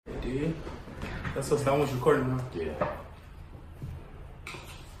Hey, dude. That's what someone's recording now. Yeah.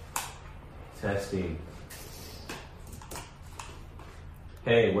 Testing.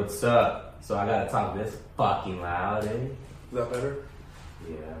 Hey, what's up? So I gotta talk this fucking loud, eh? Is that better?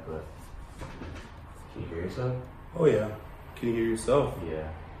 Yeah, but can you hear yourself? Oh, yeah. Can you hear yourself? Yeah.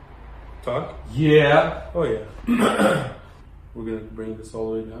 Talk? Yeah. Oh, yeah. We're going to bring this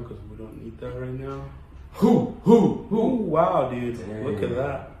all the way down because we don't need that right now. Who? Oh, wow, dude. Dang. Look at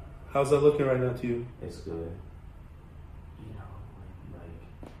that. How's that looking right now to you? It's good. You know,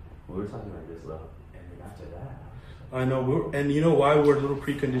 like we were talking like this low, and then after that, I know. And you know why we're a little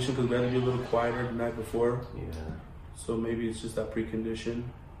preconditioned? Because we had to be a little quieter the night before. yeah, So maybe it's just that precondition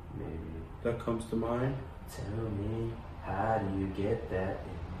maybe. that comes to mind. Tell me, how do you get that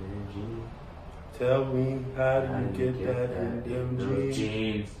energy? Tell me, how do you get that in them those jeans?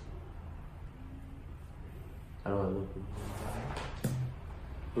 jeans? How do I look?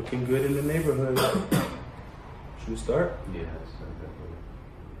 Looking good in the neighborhood. Should we start? Yeah, so definitely.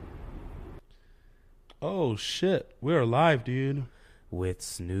 Oh, shit. We're live, dude. With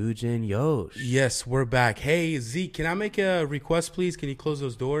Snewj and Yosh. Yes, we're back. Hey, Zeke, can I make a request, please? Can you close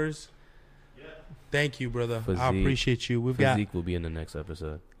those doors? Yeah. Thank you, brother. For I Zeke. appreciate you. We've got Zeke will be in the next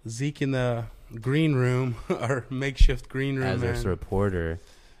episode. Zeke in the green room, our makeshift green room, As man. our reporter.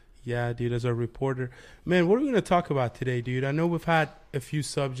 Yeah, dude, as our reporter. Man, what are we going to talk about today, dude? I know we've had a few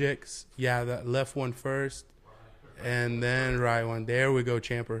subjects. Yeah, that left one first, and then right one. There we go,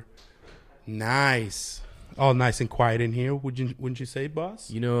 Champer. Nice. All nice and quiet in here. Wouldn't you say, boss?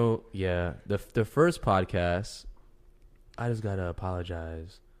 You know, yeah, the first podcast, I just got to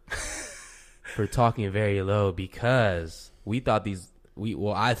apologize for talking very low because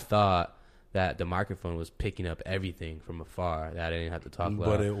I thought that the microphone was picking up everything from afar, that I didn't have to talk loud.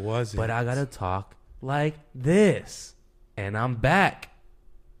 But it wasn't. But I got to talk like this. And I'm back.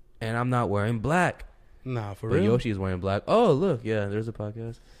 And I'm not wearing black. Nah, for but real? Yoshi is wearing black. Oh, look. Yeah, there's a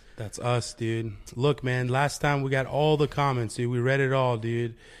podcast. That's us, dude. Look, man, last time we got all the comments, dude. We read it all,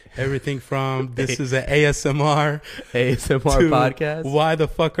 dude. Everything from this is an ASMR to podcast. Why the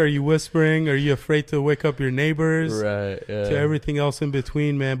fuck are you whispering? Are you afraid to wake up your neighbors? Right. Yeah. To everything else in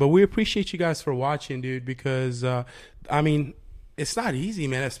between, man. But we appreciate you guys for watching, dude, because, I mean, it's not easy,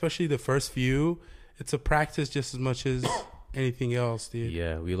 man, especially the first few. It's a practice just as much as anything else, dude.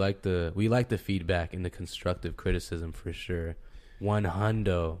 Yeah, we like the feedback and the constructive criticism for sure.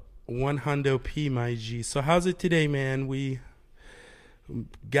 100 P, my G. So how's it today, man? We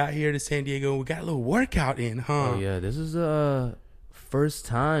got here to San Diego. We got a little workout in, huh? Oh yeah, this is first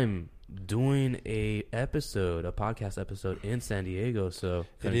time doing a podcast episode in San Diego. So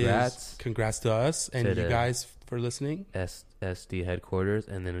congrats to us and you guys for listening. SD headquarters,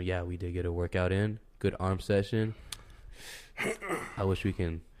 and then yeah, we did get a workout in. Good arm session. I wish we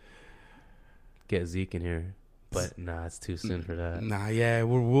can get Zeke in here. But nah, it's too soon for that. Nah, yeah,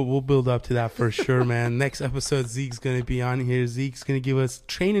 we'll build up to that for sure, man. Next episode, Zeke's gonna be on here. Zeke's gonna give us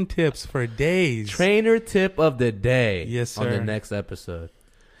training tips for days. Trainer tip of the day. Yes, sir. On the next episode.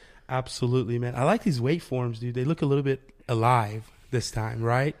 Absolutely, man. I like these waveforms, dude. They look a little bit alive this time,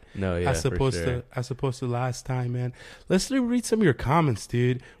 right? No, yeah, as opposed to last time, man. Let's read some of your comments,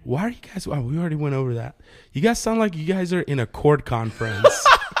 dude. Why are you guys? Wow, we already went over that. You guys sound like you guys are in a court conference.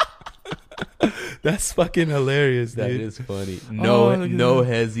 That's fucking hilarious, dude. That is funny. No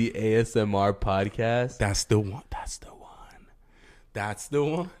Hesi ASMR podcast. That's the one. What's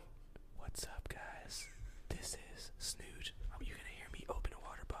up, guys? This is Snewj. Are you gonna hear me open a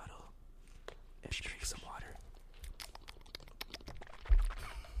water bottle and drink some water?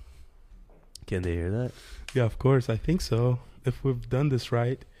 Can they hear that? Yeah, of course. I think so. If we've done this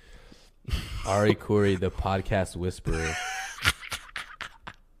right. Ari Khoury, the podcast whisperer.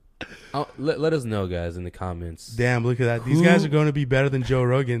 Let us know, guys, in the comments. Damn, look at that. These guys are going to be better than Joe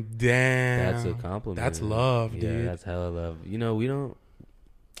Rogan. Damn. That's a compliment. That's love, dude. Yeah, that's hella love. You know,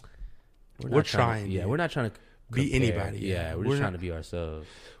 we're trying. We're not trying to be anybody. Yeah, we're just trying to be ourselves.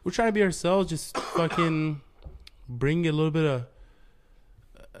 We're trying to be ourselves, just fucking bring a little bit of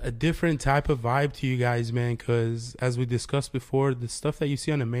a different type of vibe to you guys, man, because as we discussed before, the stuff that you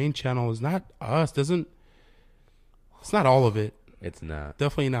see on the main channel is not us. It's not all of it. It's not.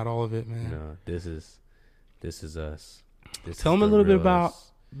 Definitely not all of it, man. No, this is us. Tell them a little bit about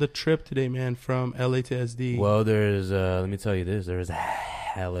the trip today, man, from LA to SD. Well, let me tell you this. There was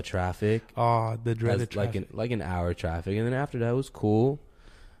hella traffic. Oh, the dreaded traffic. Like an hour traffic. And then after that, it was cool.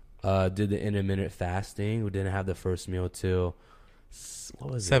 Did the intermittent fasting. We didn't have the first meal till,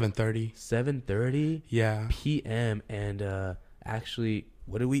 what was 7:30. 7:30? Yeah. p.m. And actually,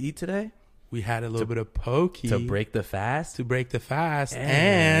 what did we eat today? we had a little bit of pokey to break the fast.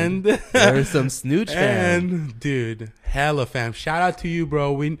 And there's some Snewj fam. And dude, hella fam. Shout out to you,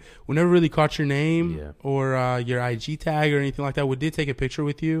 bro. We never really caught your name or your IG tag or anything like that. We did take a picture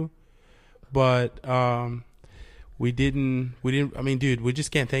with you, but we didn't. I mean, dude, we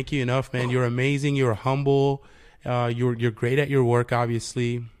just can't thank you enough, man. You're amazing. You're humble. You're great at your work,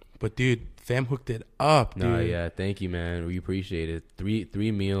 obviously. But dude, fam hooked it up, dude. No, yeah, thank you, man. We appreciate it.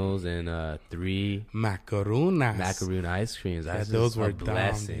 Three meals and 3 macaroon ice creams. Yeah, those were a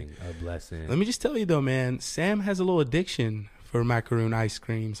blessing. A blessing. Let me just tell you though, man. Sam has a little addiction for macaroon ice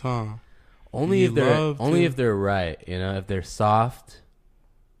creams, huh? Only if they're right, you know, if they're soft,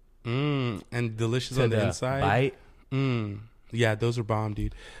 and delicious on the inside. Bite. Yeah, those are bomb,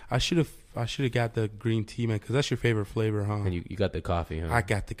 dude. I should have got the green tea, man, because that's your favorite flavor, huh? And you got the coffee, huh? I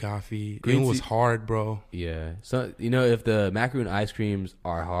got the coffee. It was hard, bro. Yeah. So, you know, if the macaroon ice creams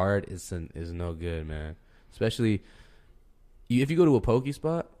are hard, it's no good, man. Especially if you go to a poke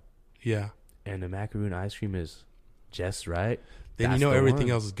spot. Yeah. And the macaroon ice cream is just right. Then you know everything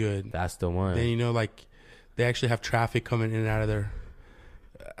else is good. That's the one. Then you know, like, they actually have traffic coming in and out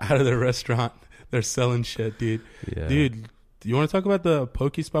of their restaurant. They're selling shit, dude. Yeah. Dude, you want to talk about the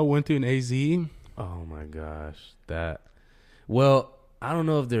poke spot we went to in AZ? Oh my gosh, well, I don't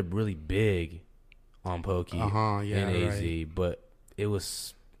know if they're really big on poke in AZ, but it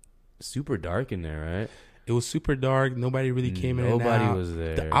was super dark in there, right? It was super dark. Nobody really came in. Nobody was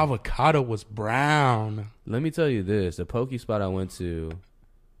there. The avocado was brown. Let me tell you this: the poke spot I went to,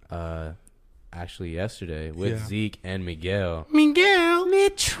 actually yesterday with Zeke and Miguel.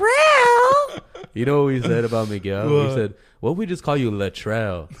 Latrell. You know what we said about Miguel? What? We said, "What if we just call you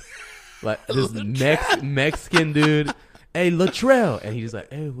Latrell?" Like this Mexican dude. Hey, Latrell. And he's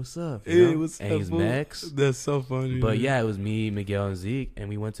like, hey, what's up? You know? Hey, what's and up? he's Mex. That's so funny. But yeah, it was me, Miguel, and Zeke. And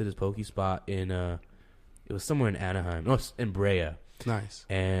we went to this poke spot in, it was somewhere in Anaheim. No, in Brea. Nice.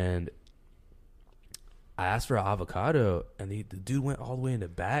 And I asked for an avocado. And the dude went all the way in the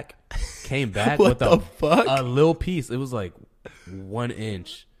back. Came back with a little piece. It was like 1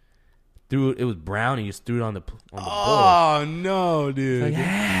 inch. It was brown and you just threw it on the bowl. Oh, no, dude. Like,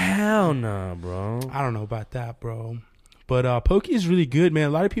 hell no, bro. I don't know about that, bro. But poke is really good, man. A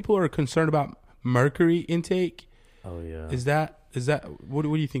lot of people are concerned about mercury intake. Oh, yeah. Is that what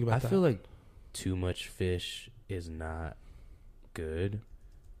do you think about that? I feel like too much fish is not good,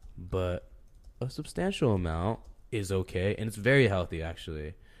 but a substantial amount is okay. And it's very healthy,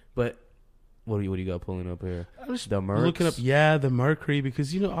 actually. But what do you got pulling up here? I'm just the looking up, the mercury,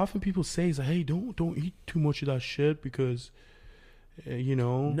 because, you know, often people say, it's like, hey, don't eat too much of that shit because, you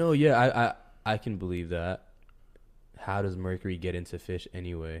know. No, yeah, I can believe that. How does mercury get into fish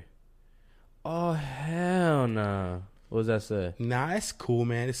anyway? Oh, hell no. What does that say? Nah, it's cool,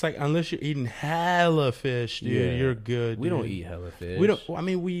 man. It's like, unless you're eating hella fish, dude, you're good. We don't eat hella fish.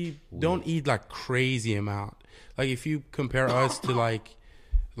 We don't eat like crazy amount. Like, if you compare us to like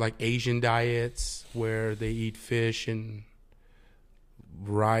Asian diets where they eat fish and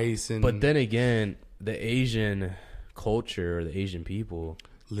rice and. But then again, the Asian culture, or the Asian people,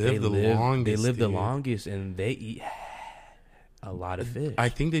 they live the longest, and they eat a lot of fish. I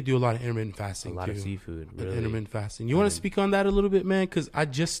think they do a lot of intermittent fasting, a lot of seafood. Really. Intermittent fasting. You want to speak on that a little bit, man? Because I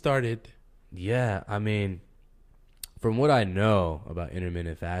just started. Yeah, I mean, from what I know about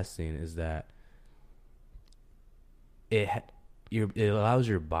intermittent fasting is that it allows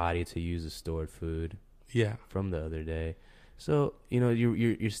your body to use the stored food from the other day. So, you know,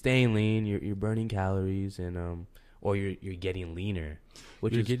 you're staying lean, you're burning calories, and or you're getting leaner,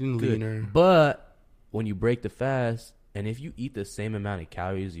 which is getting leaner. But when you break the fast, and if you eat the same amount of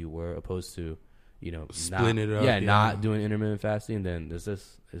calories you were, opposed to, you know, splitting it up, not doing intermittent fasting, then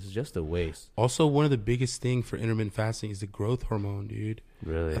it's just a waste. Also, one of the biggest thing for intermittent fasting is the growth hormone, dude.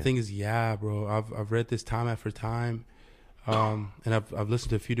 Really? I think bro. I've read this time after time. And I've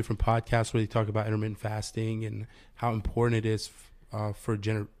listened to a few different podcasts where they talk about intermittent fasting and how important it is for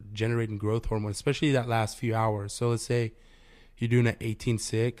generating growth hormone, especially that last few hours. So let's say you're doing an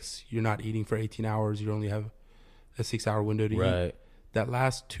 18-6, you're not eating for 18 hours, you only have a 6-hour window to eat. That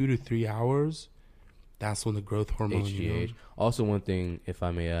last 2 to 3 hours, that's when the growth hormone. HGH. You know? Also, one thing, if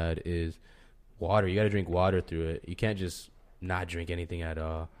I may add, is water. You got to drink water through it. You can't just not drink anything at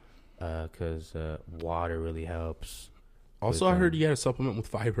all, because water really helps. Also, I heard you got to supplement with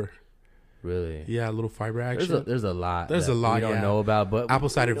fiber. Really? Yeah, a little fiber action. There's a lot. There's a lot we don't know about, but apple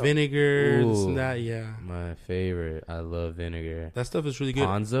cider vinegar, this and that. Yeah, my favorite. I love vinegar. That stuff is really good.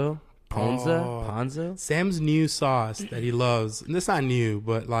 Ponza. Sam's new sauce that he loves, and that's not new,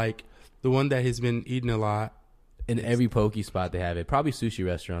 but like the one that he's been eating a lot. In every poke spot they have it. Probably sushi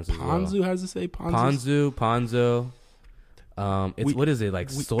restaurants as well. Ponzu, how does it say? Ponzu. Ponzo. What is it, like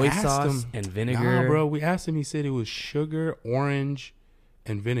soy sauce and vinegar? Nah, bro. We asked him. He said it was sugar, orange,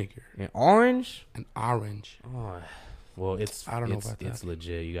 and vinegar. And orange? And orange. Oh, well, I don't know about that. It's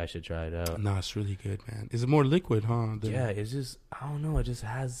legit. You guys should try it out. No, it's really good, man. Is it more liquid, huh? Yeah, it's just, I don't know. It just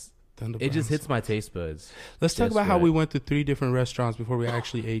has, it just hits my taste buds. Let's talk about how we went to 3 different restaurants before we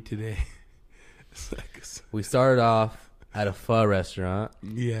actually ate today. We started off at a pho restaurant.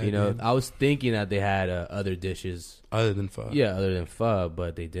 Yeah, you know, I was thinking that they had other dishes other than pho. Yeah, other than pho,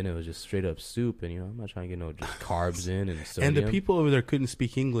 but they didn't. It was just straight up soup, and I'm not trying to get no just carbs in and sodium. And the people over there couldn't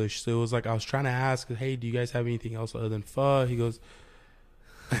speak English, so it was like I was trying to ask, "Hey, do you guys have anything else other than pho?" He goes,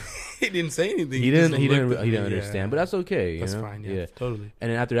 he didn't say anything. He didn't understand, but that's okay. That's fine. Yeah, totally. And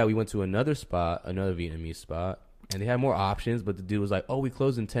then after that, we went to another Vietnamese spot. And they had more options, but the dude was like, "Oh, we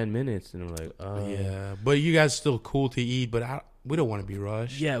close in 10 minutes," and I'm like, "Oh, yeah." But you guys still cool to eat, but we don't want to be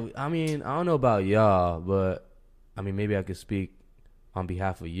rushed. Yeah, I mean, I don't know about y'all, but I mean, maybe I could speak on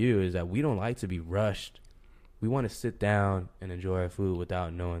behalf of you. Is that we don't like to be rushed. We want to sit down and enjoy our food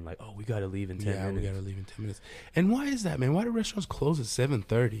without knowing, like, "Oh, we got to leave in 10 minutes." Yeah, we got to leave in 10 minutes. And why is that, man? Why do restaurants close at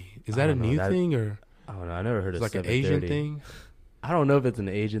 7:30? Is that a new thing or? I don't know. I never heard of like an Asian thing. I don't know if it's an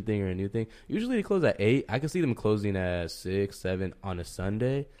Asian thing or a new thing. Usually they close at 8. I can see them closing at 6, 7 on a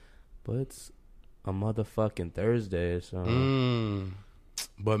Sunday, but it's a motherfucking Thursday. So,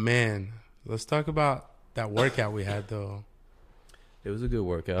 But man, let's talk about that workout we had though. It was a good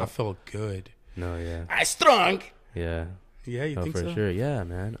workout. I felt good. No, yeah. I strong. Yeah. Yeah, you think for so? Sure. Yeah,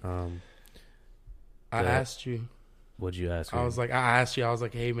 man. I asked you. What'd you ask me? I asked you. I was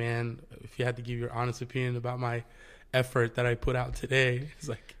like, "Hey, man, if you had to give your honest opinion about my effort that I put out today," it's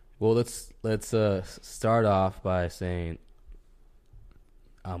like, well, let's start off by saying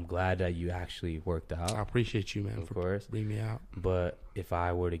I'm glad that you actually worked out. I appreciate you, man, of course, bringing me out. But if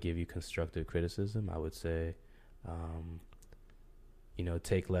I were to give you constructive criticism, I would say,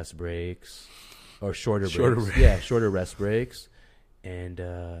 take less breaks or shorter breaks. Yeah, shorter rest breaks, and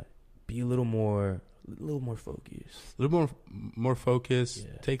be a little more focused. A little more focused.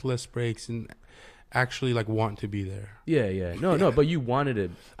 Yeah. Take less breaks and actually like want to be there. Yeah. No, but you wanted to.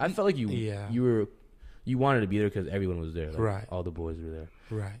 I felt like you wanted to be there because everyone was there. Like, right. All the boys were there.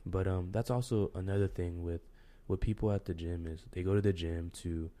 Right. But that's also another thing with people at the gym is they go to the gym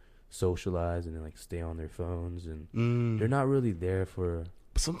to socialize and then like stay on their phones and they're not really there for.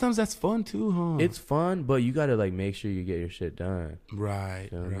 But sometimes that's fun too, huh? It's fun, but you gotta like make sure you get your shit done. Right.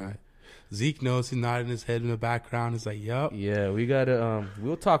 You know right. Zeke knows, he's nodding his head in the background. He's like, "Yup." Yeah, we gotta.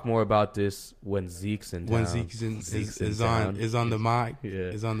 We'll talk more about this when Zeke's in town. When Zeke's is on the mic. Yeah,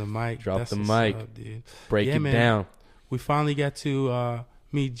 is on the mic. Drop the mic, up, dude. Break it down. We finally got to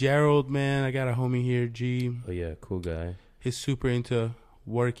meet Gerald, man. I got a homie here, G. Oh yeah, cool guy. He's super into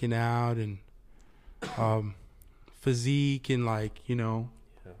working out and physique and like Yeah,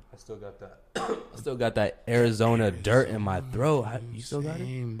 I still got that. I still got that Arizona dirt in my throat. You still got it?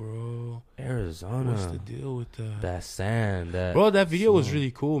 Same, bro. Arizona. What's the deal with that sand? Bro, that video was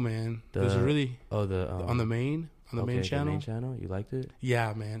really cool, man. It was really on the main channel. The main channel. You liked it?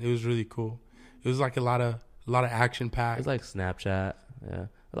 Yeah, man. It was really cool. It was like a lot of action packed. It's like Snapchat. Yeah,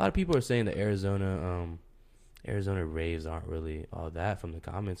 a lot of people are saying the Arizona raves aren't really all that from the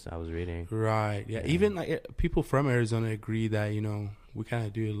comments I was reading. Right. Yeah. Even like people from Arizona agree that we kind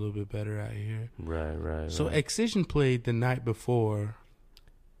of do it a little bit better out here. Right. So Excision played the night before.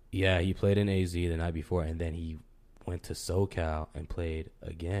 Yeah, he played in AZ the night before, and then he went to SoCal and played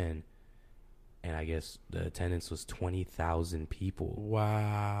again. And I guess the attendance was 20,000 people.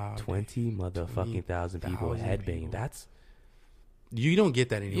 Wow. 20 motherfucking thousand people headbanging. That's you don't get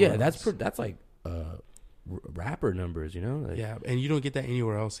that anywhere. Yeah, that's like rapper numbers, Like, yeah, and you don't get that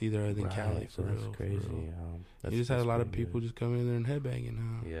anywhere else either than Cali. So that's crazy. You just had a lot of people just coming in there and headbanging,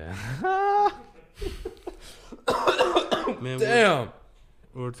 huh? Yeah. Man, damn.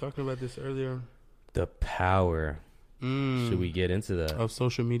 We were talking about this earlier. The power. Should we get into that? Of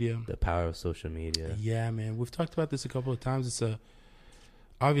social media. The power of social media. Yeah, man. We've talked about this a couple of times.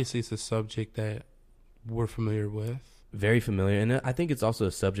 Obviously it's a subject that we're familiar with. Very familiar. And I think it's also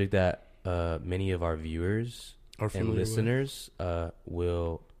a subject that many of our viewers and listeners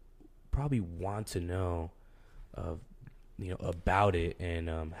will probably want to know about it and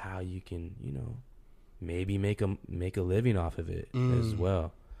how you can maybe make a living off of it as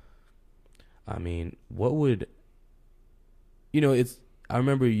well. I mean, what would I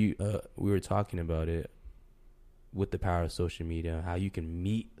remember we were talking about it with the power of social media, how you can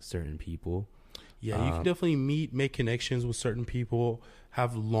meet certain people. Yeah, you can definitely make connections with certain people,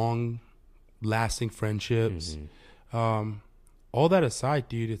 have long lasting friendships. Mm-hmm. All that aside,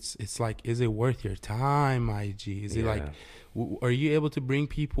 dude, it's like, is it worth your time, IG? Is it like, are you able to bring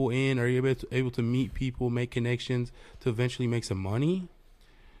people in? Are you able to meet people, make connections to eventually make some money?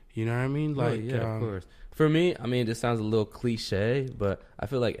 You know what I mean? Like, of course. For me, I mean, this sounds a little cliche, but I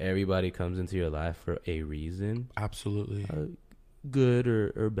feel like everybody comes into your life for a reason. Absolutely. Good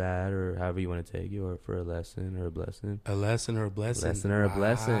or bad, or however you want to take it, or for a lesson or a blessing. A lesson or a blessing. Lesson or a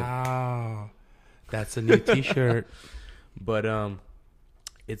blessing. Wow. That's a new T-shirt. But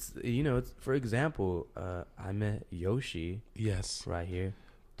it's, you know, it's, for example, I met Yoshi. Yes. Right here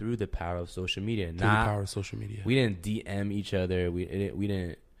through the power of social media. Through the power of social media. We didn't DM each other. We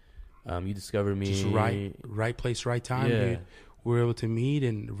didn't. You discovered me. Just right place, right time, dude. We were able to meet,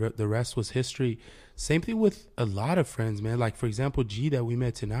 and the rest was history. Same thing with a lot of friends, man. Like, for example, G that we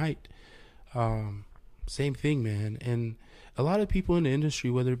met tonight. Same thing, man. And a lot of people in the industry,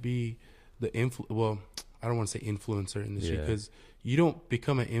 whether it be well, I don't want to say influencer industry, because you don't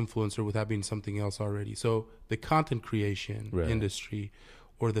become an influencer without being something else already. So the content creation industry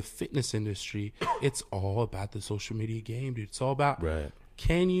or the fitness industry, it's all about the social media game, dude. It's all about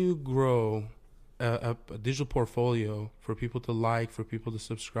can you grow a digital portfolio for people to like, for people to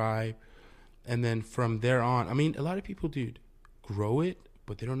subscribe, and then from there on, I mean, a lot of people, dude, grow it,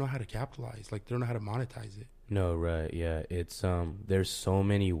 but they don't know how to capitalize. Like, they don't know how to monetize it. No, right, yeah. It's there's so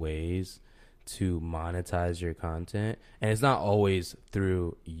many ways to monetize your content, and it's not always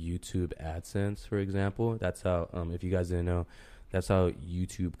through YouTube AdSense, for example. That's how, if you guys didn't know, that's how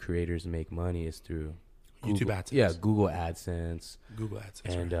YouTube creators make money, is through YouTube AdSense. Yeah, Google AdSense.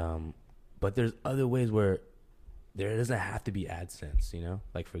 And but there's other ways where there doesn't have to be AdSense, you know?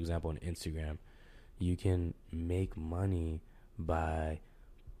 Like, for example, on Instagram, you can make money by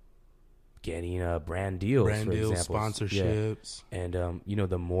getting brand deals, for example. Sponsorships. Yeah. And, you know,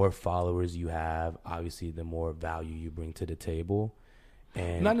 the more followers you have, obviously, the more value you bring to the table.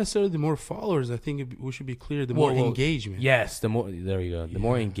 And not necessarily the more followers. I think we should be clear. The more engagement. Yes, the more. There you go. The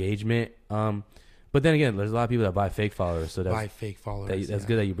more engagement. But then again, there's a lot of people that buy fake followers. So buy fake followers. That's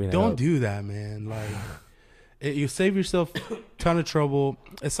good that you bring that Don't up. do that, man. Like, you save yourself a ton of trouble.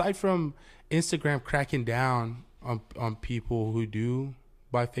 Aside from Instagram cracking down on people who do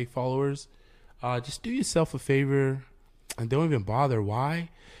buy fake followers, just do yourself a favor and don't even bother.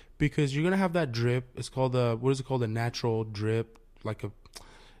 Why? Because you're gonna have that drip. It's called a natural drip. Like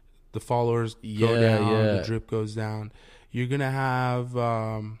the followers go down, the drip goes down. You're gonna have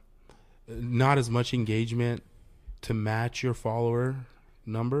not as much engagement to match your follower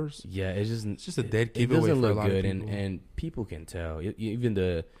numbers. Yeah, it's just a dead giveaway. It doesn't for look a lot good, of people. and people can tell. Even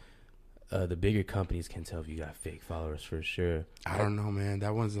the bigger companies can tell if you got fake followers for sure. I don't know, man.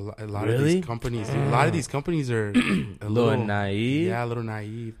 That one's a lot Really? of these companies. A lot of these companies are a little naive. Yeah, a little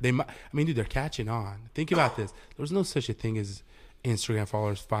naive. I mean, dude, they're catching on. Think about this. There was no such a thing as Instagram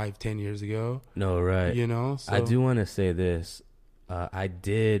followers 5-10 years ago. No, right. You know, so. I do want to say this. I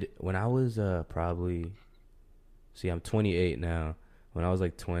did when I was probably. See, I'm 28 now. When I was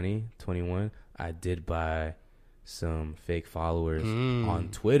like 20, 21, I did buy some fake followers on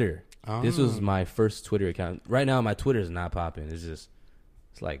Twitter. Oh. This was my first Twitter account. Right now, my Twitter is not popping. It's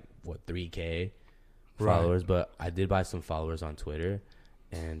like, what, 3K followers. Right. But I did buy some followers on Twitter,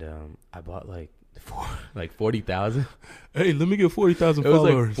 and I bought like 40,000. Hey, let me get 40,000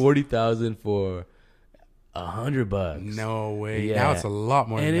 followers. It was like 40,000 for $100. No way. Yeah. Now it's a lot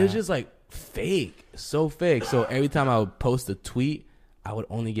more. And than it was that. just like fake, so fake. So every time I would post a tweet, I would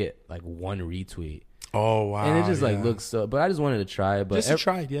only get like one retweet. Oh wow! And it just like looks so. But I just wanted to try it. But just to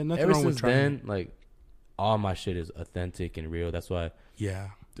try it, yeah. Nothing ever wrong with since trying. then, like all my shit is authentic and real. That's why. Yeah.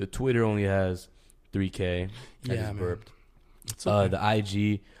 The Twitter only has 3K. I just burped. It's okay. The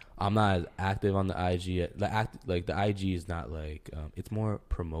IG, I'm not as active on the IG. The IG is not like it's more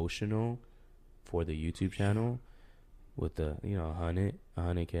promotional for the YouTube channel with the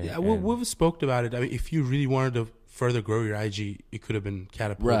 100K. Yeah, we've spoke about it. I mean, if you really wanted to further grow your IG, it could have been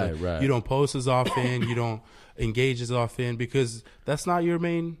catapulted. Right. You don't post as often. You don't engage as often because that's not your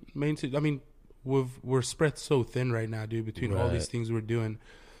main. I mean, we're spread so thin right now, dude. Between all these things we're doing,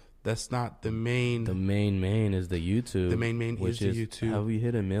 that's not the main. The main is the YouTube. The main is the YouTube. Have we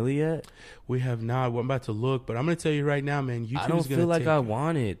hit 1 million yet? We have not. We're about to look, but I'm going to tell you right now, man. YouTube. I don't feel like I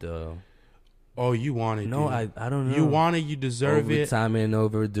want it though. Oh, you want it? No, dude. I don't know. You want it. You deserve it. Time and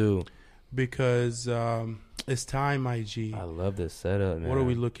overdue. Because it's time, IG. I love this setup, man. What are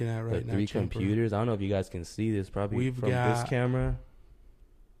we looking at right now? 3 computers. I don't know if you guys can see this. Probably We've from got this camera.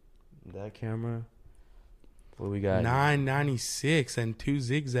 That camera. What we got? 996 and 2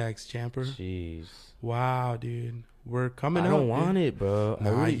 zigzags, Champer. Jeez. Wow, dude. We're coming I up. don't want it, bro.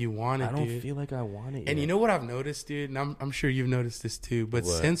 Nah, you want it, I don't dude. feel like I want it. And yet. you know what I've noticed, dude? And I'm sure you've noticed this too. But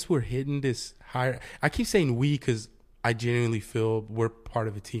What? since we're hitting this higher, I keep saying we because I genuinely feel we're part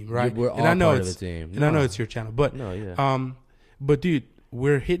of a team, right? We're all and I know part of it's, a team. And I know it's your channel, but No, yeah. but dude,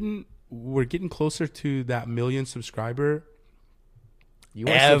 we're getting closer to that 1 million subscriber. You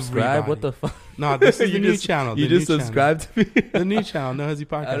want to subscribe? What the fuck? No, this is the new just, channel. You just subscribed to me. The new channel, No Hesi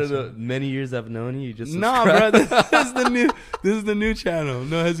Podcast. I don't know. Many years I've known you. You just nah, bro. This is the new. This is the new channel,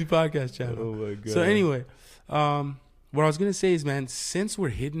 No Hesi Podcast channel. Oh my god. So anyway, what I was gonna say is, man, since we're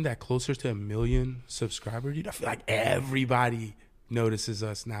hitting that closer to 1 million subscriber, dude, I feel like everybody notices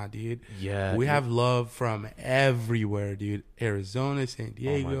us now, dude. Yeah. We have love from everywhere, dude. Arizona, San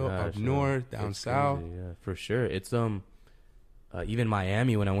Diego, up north, down south. Crazy, yeah, for sure. It's even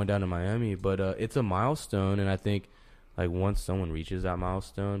Miami when I went down to Miami, but it's a milestone, and I think like once someone reaches that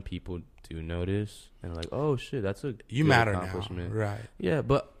milestone, people do notice and like, oh shit, that's a you good matter accomplishment. now, right? Yeah,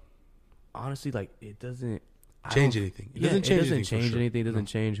 but honestly, like it doesn't change anything. It doesn't change anything. It doesn't No.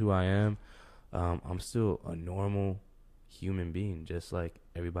 change who I am. I'm still a normal human being, just like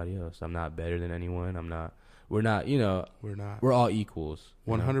everybody else. I'm not better than anyone. We're not. We're not. We're all equals.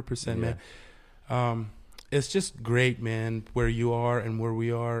 100%, man. It's just great, man, where you are and where we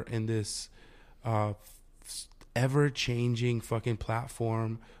are in this ever-changing fucking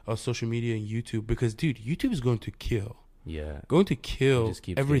platform of social media and YouTube. Because, dude, YouTube is going to kill. Yeah. Going to kill just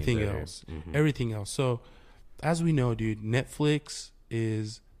keeps everything getting better. else. Mhm. Everything else. So, as we know, dude, Netflix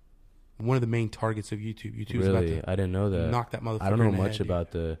is one of the main targets of YouTube. YouTube's Really, about I didn't know to that. knock that motherfucker I don't know in the much head, dude.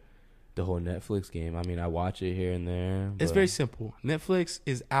 about the whole Netflix game. I mean, I watch it here and there. It's but very simple. Netflix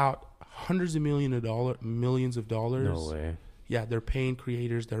is out hundreds of millions of dollars. No way. Yeah, they're paying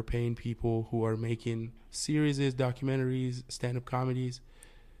creators. They're paying people who are making series, documentaries, stand-up comedies.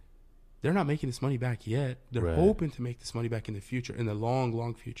 They're not making this money back yet. They're Right. hoping to make this money back in the future, in the long,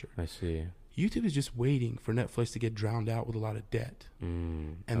 long future. I see. YouTube is just waiting for Netflix to get drowned out with a lot of debt.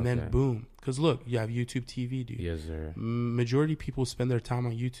 And Okay. then boom. Because look, you have YouTube TV, dude. Yes, sir. Majority of people spend their time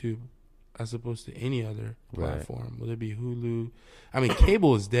on YouTube as opposed to any other Right. platform, whether it be Hulu. I mean,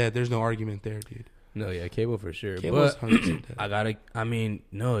 cable is dead. There's no argument there, dude. No, yeah, cable for sure. Cable is But 100% dead.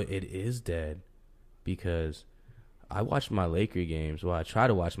 no, it is dead because I watch my Laker games. Well, I try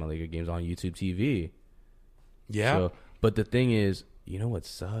to watch my Laker games on YouTube TV. Yeah. So, but the thing is, you know what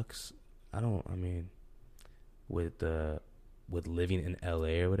sucks? With living in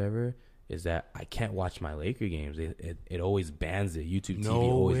LA or whatever, is that I can't watch my Laker games. It always bans it. YouTube TV No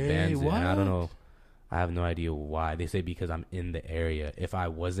always way. bans it. And I don't What? know. I have no idea why. They say because I'm in the area. If I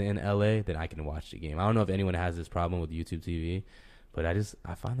wasn't in LA, then I can watch the game. I don't know if anyone has this problem with YouTube TV, but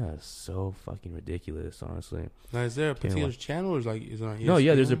I find that so fucking ridiculous, honestly. Now, is there a Can't particular watch. channel or is like is it on ESPN? No,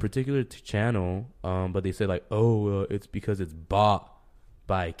 yeah, there's a particular channel, but they said like, it's because it's bought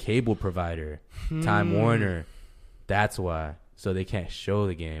by a cable provider, Time Warner. That's why. So they can't show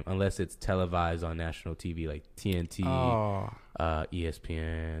the game unless it's televised on national TV like TNT,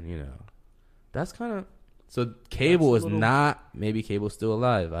 ESPN, That's kind of... So cable is not... Maybe cable's still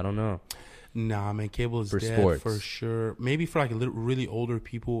alive. I don't know. Nah, man, cable is For dead sports. for sure. Maybe for like really older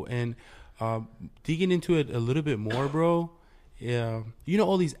people. And digging into it a little bit more, bro. Yeah,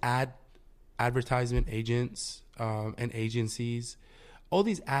 all these advertisement agents and agencies, all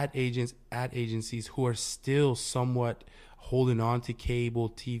these ad agencies who are still somewhat holding on to cable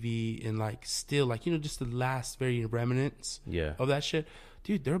TV and like still like just the last very remnants of that shit.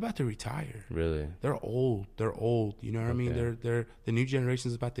 Dude, they're about to retire. Really? They're old. You know what I mean? They're the new generation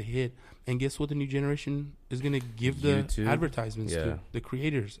is about to hit. And guess what the new generation is going to give YouTube? the advertisements to? The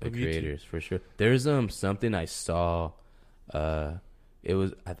creators of YouTube. Creators, for sure. There's something I saw. It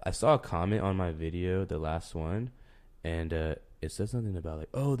was I saw a comment on my video, the last one, and it said something about like,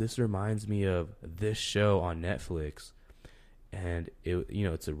 oh, this reminds me of this show on Netflix. And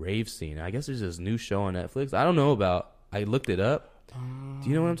it's a rave scene. I guess there's this new show on Netflix. I don't know about. I looked it up. Do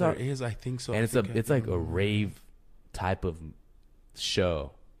you know what I'm talking? There is, I think so. And it's like a rave type of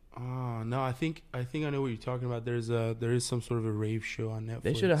show. Oh no, I think I know what you're talking about. There is some sort of a rave show on Netflix.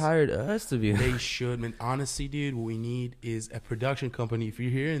 They should have hired us to be. They should, man. Honestly, dude, what we need is a production company. If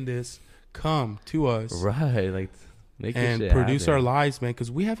you're hearing this, come to us, right? Like, make this and shit produce happen. our lives, man. Because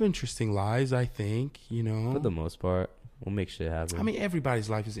we have interesting lives. I think for the most part, we'll make shit happen. I mean, everybody's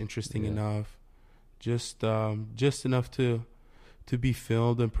life is interesting enough, just enough to be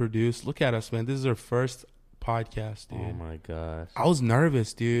filmed and produced. Look at us, man. This is our first podcast, dude. Oh my gosh. I was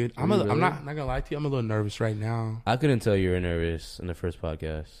nervous, dude. I'm Really? not gonna lie to you. I'm a little nervous right now. I couldn't tell you were nervous in the first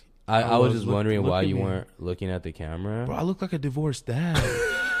podcast. I was just wondering why you weren't looking at the camera. Bro, I look like a divorced dad.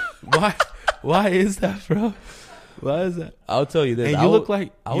 Why is that, bro? Why is that? I'll tell you this. And you look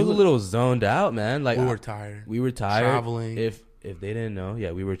like I was a little zoned out, man. Like we were tired. We were tired. Traveling. If they didn't know,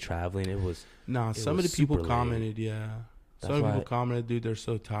 yeah, we were traveling. It was. Some of the people commented, yeah. Some people commented, dude, they're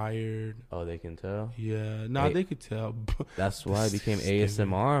so tired. Oh, they can tell? Yeah. They could tell. That's why it became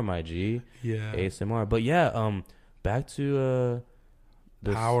ASMR, my G. Yeah. ASMR. But yeah, back to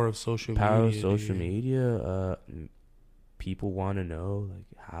the power of social media. People want to know, like,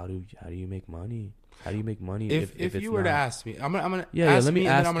 how do you make money? How do you make money? If you were to ask me, I'm gonna let me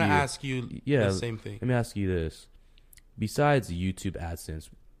ask you the same thing. Let me ask you this. Besides YouTube AdSense,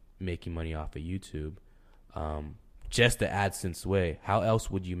 making money off of YouTube, just the AdSense way, how else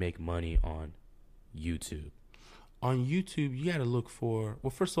would you make money on YouTube? On YouTube, you got to look for,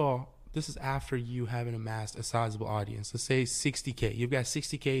 well, first of all, this is after you having amassed a sizable audience. Let's say 60K. You've got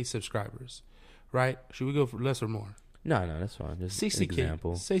 60K subscribers, right? Should we go for less or more? No, that's fine. Just 60K. An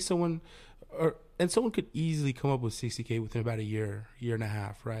example. Say someone could easily come up with 60K within about a year and a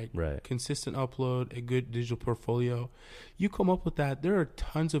half, right? Right. Consistent upload, a good digital portfolio. You come up with that. There are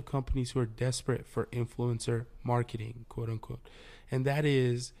tons of companies who are desperate for influencer marketing, quote unquote. And that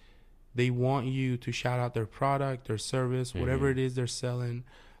is, they want you to shout out their product, their service, whatever it is they're selling.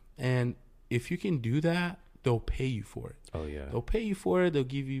 And if you can do that, they'll pay you for it. Oh, yeah. They'll pay you for it. They'll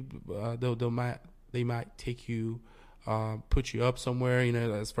give you, they might take you, put you up somewhere,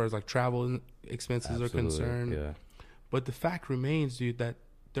 as far as like travel expenses are concerned. Yeah. But the fact remains, dude, that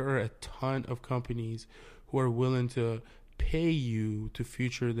there are a ton of companies who are willing to pay you to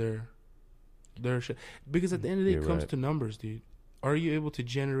feature their shit. Because at the end of the day, it comes to numbers, dude. Are you able to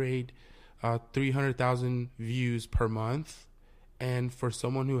generate 300,000 views per month? And for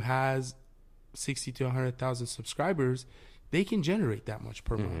someone who has 60 to 100,000 subscribers, they can generate that much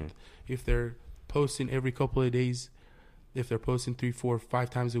per month. If they're posting every couple of days, if they're posting 3, 4, 5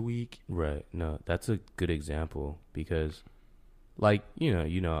 times a week. Right. No, that's a good example because, like,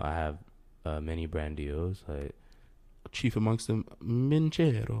 I have many brand deals. Like, chief amongst them,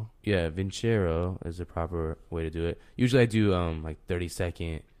 Vincero. Yeah, Vincero is the proper way to do it. Usually I do like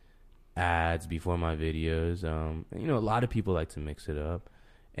 30-second ads before my videos. A lot of people like to mix it up.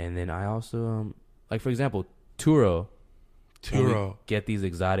 And then I also, like, for example, Turo. Get these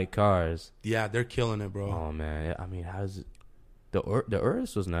exotic cars. Yeah, they're killing it, bro. Oh man, I mean, how's it? The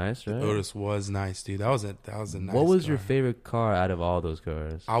Urus was nice, right? The Urus was nice, dude. That was a nice. What was car. your favorite car out of all those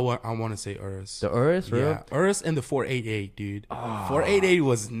cars? I want to say Urus. The Urus, really? Yeah, Urus and the 488, dude. 488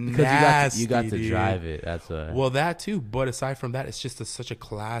 was nasty. You got to drive it. That's why. Well, that too. But aside from that, it's just such a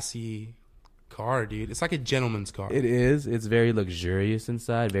classy car, dude. It's like a gentleman's car. It is. It's very luxurious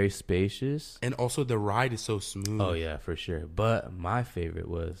inside, very spacious, and also the ride is so smooth. Oh yeah, for sure. But my favorite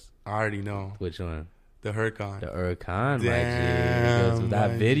was, I already know which one. The Huracan. The Huracan, my G.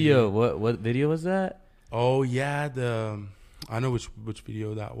 That video. What video was that? Oh yeah, I know which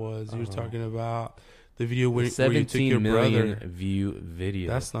video that was. You were talking about the video where you took your brother. View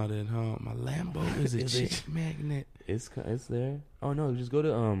video. That's not it, huh? My Lambo is a chick magnet. It's there. Oh no, just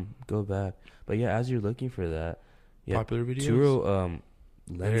go back. But yeah, as you're looking for that, popular videos. Turo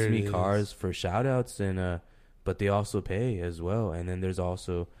lends me cars for shout outs and but they also pay as well. And then there's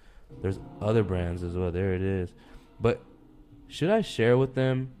other brands as well. There it is. But should I share with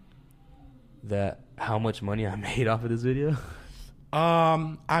them that how much money I made off of this video?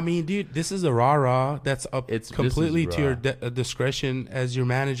 I mean, dude, this is a rah-rah. That's up completely to your discretion as your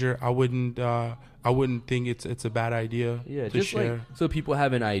manager. I wouldn't think it's a bad idea to share. Like, so people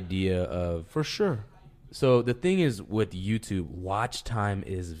have an idea of... For sure. So the thing is with YouTube, watch time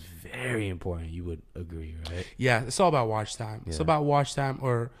is very important. You would agree, right? Yeah, it's all about watch time. Yeah. It's about watch time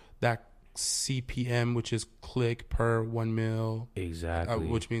or that CPM, which is click per 1 mil. Exactly.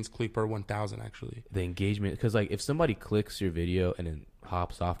 Which means click per 1,000, actually. The engagement, because like if somebody clicks your video and then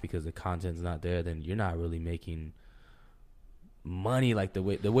hops off because the content's not there, then you're not really making money like the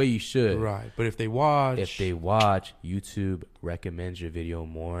way you should. Right. But if they watch, YouTube recommends your video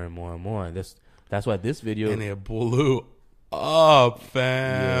more and more and more. And that's why this video, and it blew up,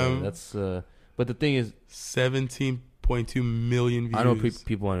 fam. Yeah, that's but the thing is 17.2 million views. I know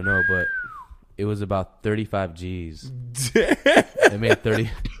people want to know, but it was about 35 G's. It made 30.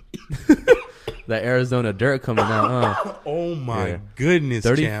 That Arizona dirt coming out, huh? Oh my goodness,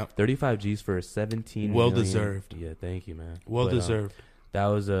 champ. 35 G's for 17 well million. Deserved. Yeah, thank you, man. Well deserved. That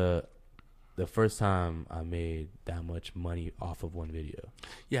was the first time I made that much money off of one video.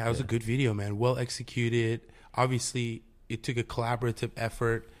 Yeah, it was a good video, man. Well executed. Obviously, it took a collaborative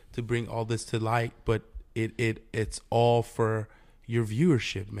effort to bring all this to light, but it's all for your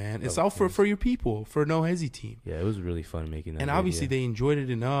viewership, man. It's all for your people, for No Hesi team. Yeah, it was really fun making that. And obviously, they enjoyed it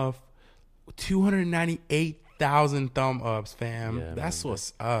enough. 1,000 thumb ups, fam. Yeah, That's man.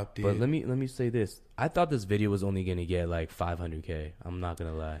 what's up, dude. But let me say this. I thought this video was only gonna get like 500K. I'm not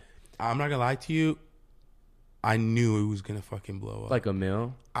gonna lie. I'm not gonna lie to you. I knew it was gonna fucking blow up. Like a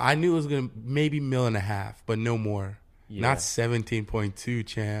mil. I knew it was gonna maybe 1.5 million, but no more. Yeah. Not 17.2,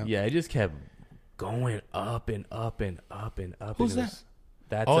 champ. Yeah, it just kept going up and up and up and up. Who's and that?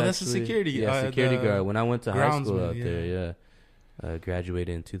 That's That's the actually- security. Yeah, security the guard. When I went to high school groundsman, out there, yeah.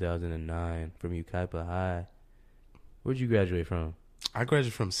 Graduated in 2009 from Ukaipa High. Where'd you graduate from? I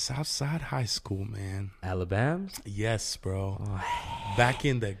graduated from Southside High School, man. Alabama? Yes, bro. Oh, Back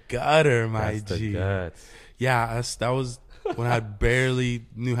in the gutter, my that's G. the guts. Yeah, that was when I barely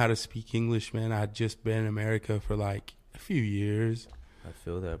knew how to speak English, man. I had just been in America for like a few years. I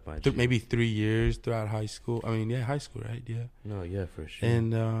feel that, my G. Maybe 3 years throughout high school. I mean, yeah, high school, right? Yeah. No, yeah, for sure.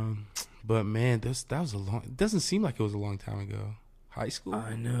 And, but man, that was it doesn't seem like it was a long time ago. High school?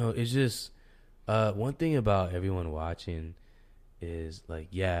 I know. It's just one thing about everyone watching is like,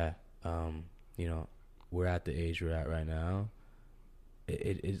 yeah, you know, we're at the age we're at right now.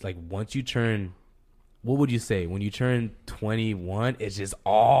 It's like once you turn, what would you say? When you turn 21, it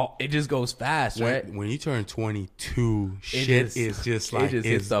just goes fast, right? When you turn 22, shit is just like it just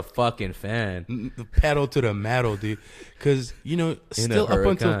hits the fucking fan. the pedal to the metal, dude. Because you know, still up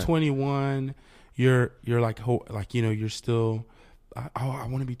until 21, you're like you know, you're still. I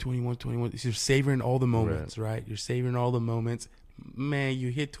want to be 21. You're savoring all the moments, right? You're savoring all the moments. Man, you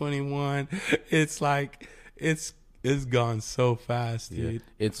hit 21, it's like it's gone so fast, dude. Yeah.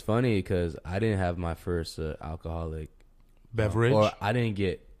 It's funny because I didn't have my first alcoholic beverage, or I didn't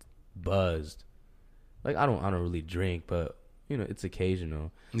get buzzed. Like I don't really drink, but you know it's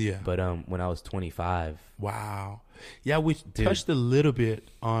occasional. Yeah. But when I was 25, wow, yeah, we touched a little bit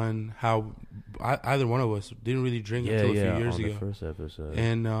on how either one of us didn't really drink until a few years on ago. The first episode,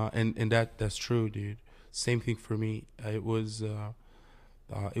 and that's true, dude. Same thing for me. It was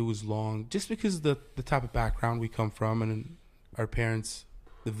long, just because the type of background we come from and our parents,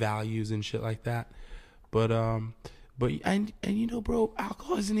 the values and shit like that. But you know, bro,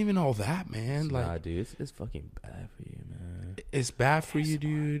 alcohol isn't even all that, man. Like, nah, dude, it's fucking bad for you, man. It's bad for you,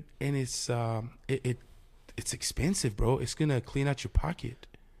 dude, and it's expensive, bro. It's gonna clean out your pocket.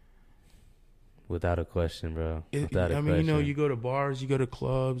 Without a question, bro. I mean, you know, you go to bars, you go to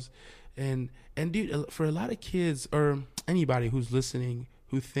clubs, and dude, for a lot of kids or anybody who's listening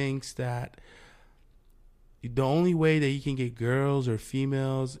who thinks that the only way that you can get girls or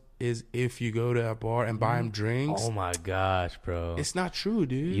females is if you go to a bar and buy them drinks. Oh my gosh, bro. It's not true,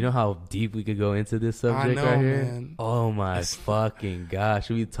 dude. You know how deep we could go into this subject I know, right here? man. Oh my fucking gosh.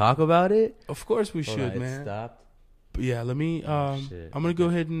 Should we talk about it? Of course we Hold should, on, it man. stopped. But yeah, let me I'm gonna go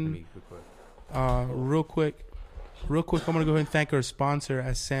ahead and real quick, I'm gonna go ahead and thank our sponsor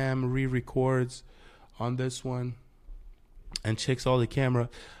as Sam re-records on this one and checks all the camera.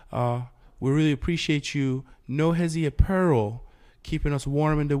 We really appreciate you. No Hesi Apparel, keeping us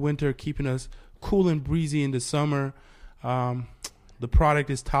warm in the winter, keeping us cool and breezy in the summer. The product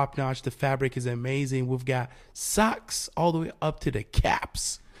is top notch. The fabric is amazing. We've got socks all the way up to the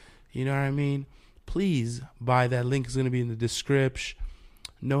caps. You know what I mean? Please buy that. Link is going to be in the description.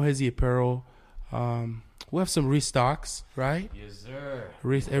 No Hesi Apparel. We have some restocks, right? Yes, sir.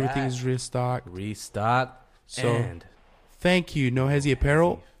 Everything is restocked. Restock. So and thank you, No Hesi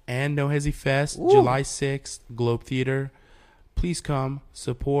Apparel and No Hesi Fest, July 6th, Globe Theater. Please come,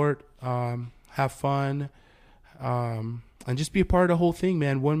 support, have fun, and just be a part of the whole thing,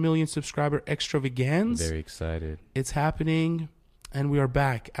 man. 1 million subscriber extravaganza. Very excited. It's happening, and we are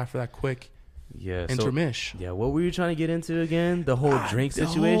back after that quick intermission. Yeah, what were you trying to get into again? The whole drink the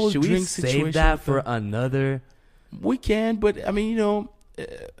situation? whole Should we drink save situation that with for the- another? We can, but I mean, you know,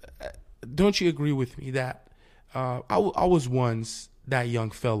 don't you agree with me that I was once that young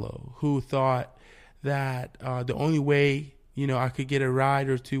fellow who thought that the only way, you know, I could get a ride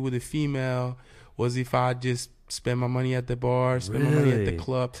or two with a female was if I just spend my money at the bar, spend my money at the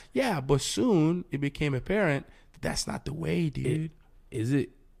club. Yeah, but soon it became apparent that that's not the way, dude.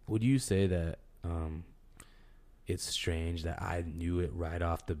 Would you say that it's strange that I knew it right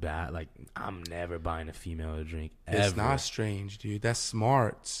off the bat? Like, I'm never buying a female a drink ever. It's not strange, dude. That's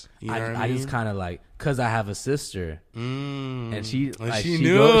smart. You know what I mean? just kind of like, because I have a sister. And she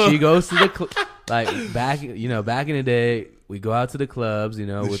knew. She goes to the like back in the day, we go out to the clubs, you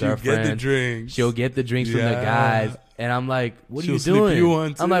know, with our friends. Get the drinks. She'll get the drinks from the guys, and I'm like, "What are you slip doing?" you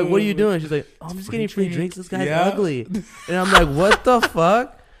one, I'm like, too. "What are you doing?" She's like, "Oh, I'm just getting free drinks. This guy's Yeah. ugly," and I'm like, "What the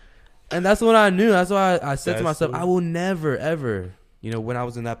fuck?" And that's what I knew. That's why I said to myself, "I will never, ever." You know, when I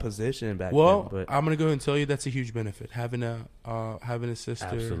was in that position back then. But I'm gonna go ahead and tell you that's a huge benefit having a sister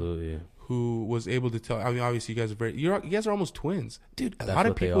absolutely who was able to tell. I mean, obviously, you guys are almost twins, dude. A That's lot of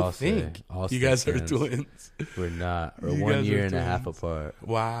what they people all say. think All you guys are twins. twins. We're not. We're You 1 guys year are and a half twins. apart.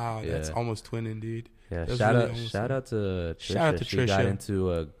 Wow, that's Yeah. almost twinning, dude. Yeah, That's shout really out almost shout it. out to Trisha. Shout out to She got Trisha.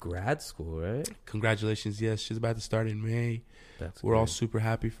 into a grad school, right? Congratulations, yes, she's about to start in May. That's We're all good. super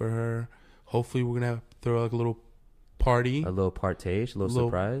happy for her. Hopefully, we're gonna throw like a little party. A little partage, a little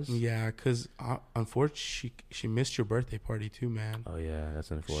surprise. Yeah, because unfortunately, she missed your birthday party too, man. Oh yeah, that's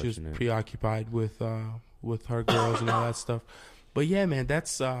She was unfortunate. preoccupied with her girls and all that stuff. But yeah, man,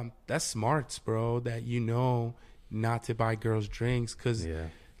 that's smarts, bro. That not to buy girls drinks because Yeah,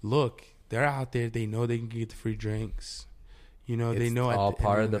 look, they're out there. They know they can get the free drinks. They know it's all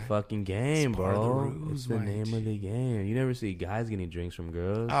part of the night. fucking game, It's part of the bro. rules, It's the mate. name of the game. You never see guys getting drinks from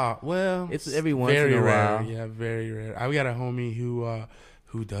girls. Well, It's every once very in a rare. while. Yeah, very rare. I got a homie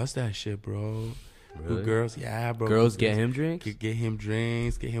who does that shit, bro. Really? Who girls? Yeah, bro. Girls get him drinks. Get him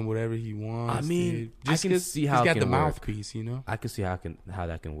drinks, get him whatever he wants. I mean, dude. I can 'cause see how he's it got the can work. mouthpiece, I can see how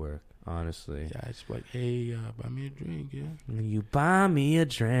that can work. Honestly, Yeah, it's like, hey, buy me a drink, yeah. when you buy me a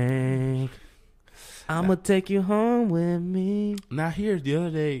drink, I'ma take you home with me. Now here, the other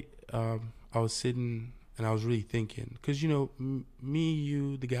day, I was sitting and I was really thinking, because me,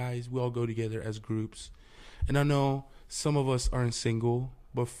 you, the guys, we all go together as groups, and I know some of us aren't single,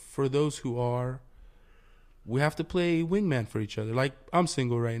 but for those who are, we have to play wingman for each other. Like I'm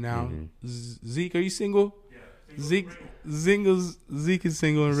single right now. Zeke, are you single? Yeah. Zeke is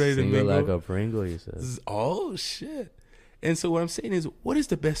single and ready to Single mingle. like a Pringle, you said. Oh shit! And so what I'm saying is, what is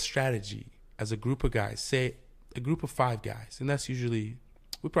the best strategy as a group of guys? Say a group of 5 guys, and that's usually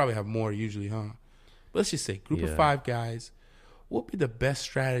we probably have more usually, huh? But let's just say group of 5 guys. What would be the best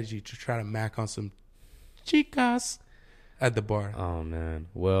strategy to try to mac on some chicas at the bar? Oh man.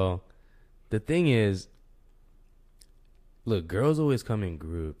 Well, the thing is, look, girls always come in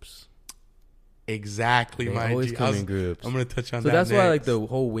groups. Exactly, They my always G. come in groups. I'm gonna touch on So that. that's why like next. the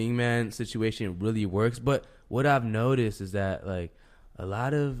whole wingman situation really works. But what I've noticed is that like a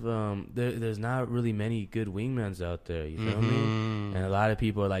lot of there's not really many good wingmans out there. You feel me? And a lot of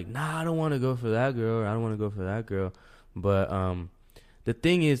people are like, nah, I don't want to go for that girl. Or, I don't want to go for that girl. But the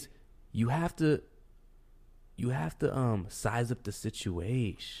thing is, you have to size up the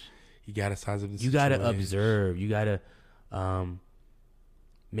situation. You gotta size up the You situation. gotta observe. You gotta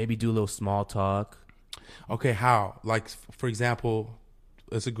maybe do a little small talk. Okay, how? Like, for example,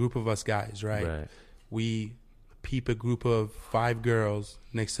 it's a group of us guys, right? We peep a group of 5 girls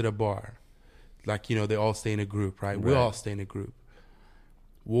next to the bar. Like, they all stay in a group, right? We all stay in a group.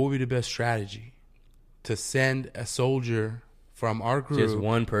 What would be the best strategy? To send a soldier from our group. Just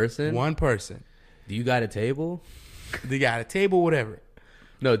one person? One person. Do you got a table? They got a table, whatever.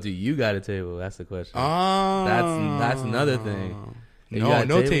 No, do you got a table? That's the question. Oh. That's another thing. You No, got a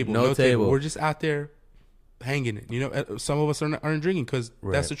no table. No table. We're just out there hanging it. Some of us aren't drinking because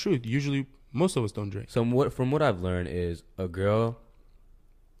that's the truth. Usually, most of us don't drink. So from what I've learned is a girl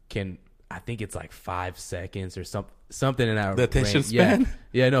can, I think it's like 5 seconds or something in that The attention range. span?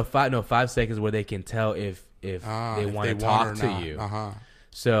 Yeah, no, 5 seconds where they can tell if they want to talk to you.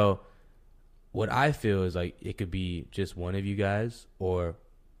 So what I feel is like it could be just one of you guys or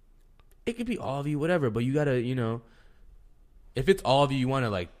it could be all of you, whatever. But you gotta, if it's all of you, you want to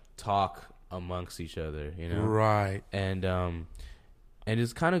like talk amongst each other, Right. and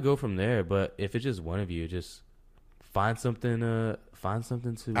just kind of go from there. But if it's just one of you, just find something to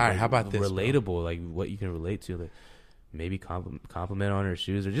All right, how about this, relatable, like what you can relate to, like maybe compliment on her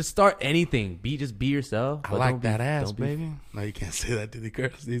shoes or just start anything. Just be yourself. I like that ass, baby. No, you can't say that to the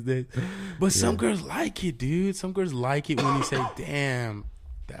girls these days. But some girls like it, dude. Some girls like it when you say, "Damn,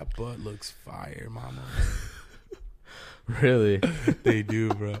 that butt looks fire, mama." Really? They do,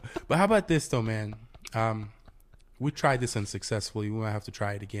 bro. But how about this though, man? We tried this unsuccessfully. We might have to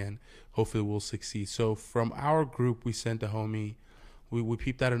try it again. Hopefully we'll succeed. So from our group, we sent a homie. We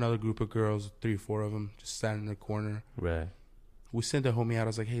peeped out another group of girls, 3 or 4 of them, just sat in the corner. Right. We sent a homie out. I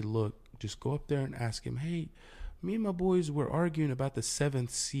was like, hey, look, just go up there and ask him, hey, me and my boys were arguing about the 7th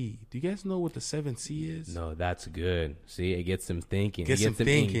C. Do you guys know what the 7th C is? No, that's good. See, it gets them thinking. Gets it gets them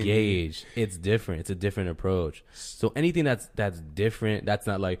thinking, engaged. It's different. It's a different approach. So anything that's different, that's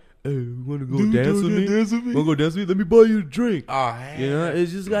not like, hey, you want to go dance with me? Want to go dance with me? Let me buy you a drink. Oh, hey.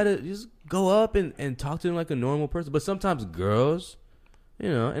 It's just got to just go up and talk to them like a normal person. But sometimes girls,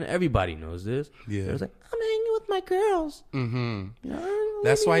 and everybody knows this. Yeah. They're like, I'm hanging with my girls. Mm-hmm.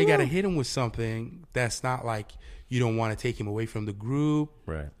 That's why you got to hit him with something that's not like you don't want to take him away from the group.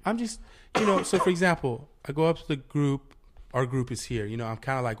 Right. I'm just, so for example, I go up to the group our group is here. You know, I'm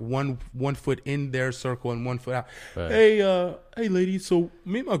kind of like one foot in their circle and 1 foot out. Right. Hey, ladies. So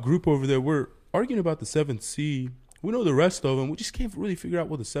me and my group over there, we're arguing about the 7th C. We know the rest of them. We just can't really figure out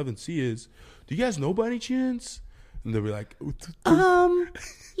what the 7th C is. Do you guys know by any chance? And they'll be like,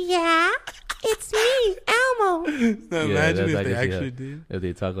 yeah, it's me, Elmo. Now imagine if they actually did. If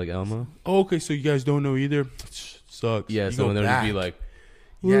they talk like Elmo. Oh, okay, so you guys don't know either. Sucks. Yeah, you someone go there would back. be like,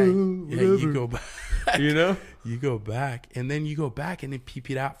 yeah, you go back. you know, you go back, and then you go back and then peep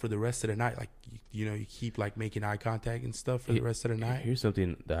it out for the rest of the night. Like, you know, you keep like making eye contact and stuff for the rest of the night. Here's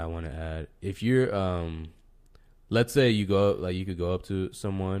something that I want to add. If you're, let's say you could go up to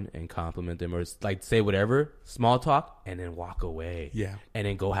someone and compliment them or like say whatever, small talk, and then walk away. Yeah. And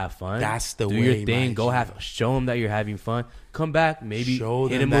then go have fun. That's the Do way, your thing. Show them that you're having fun. Come back, maybe Show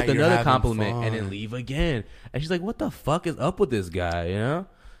hit them him that with you're another having compliment, fun. and then leave again. And she's like, "What the fuck is up with this guy?" You know.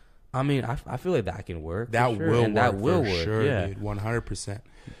 I mean, I feel like that can work. That for sure. will and work. That will for work. Sure, yeah. dude. 100%.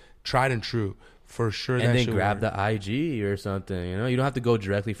 Tried and true. For sure. And that then should grab work. the IG or something. You know, you don't have to go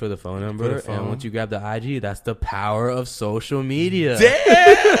directly for the phone number. And once you grab the IG, that's the power of social media.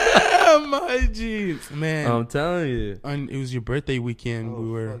 Damn, my G. Man. I'm telling you. It was your birthday weekend. We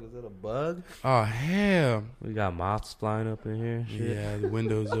were. Fuck, is that a bug? Oh, hell. We got moths flying up in here. Shit. Yeah, the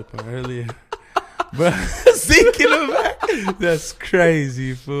windows open earlier. But thinking of that, that's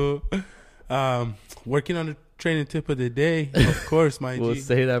crazy, fool. Working on the training tip of the day, of course, my We'll G.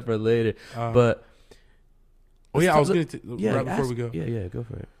 say that for later. But oh yeah, I was gonna yeah, before we go. Yeah, go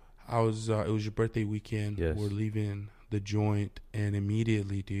for it. I was. It was your birthday weekend. Yes. We're leaving the joint, and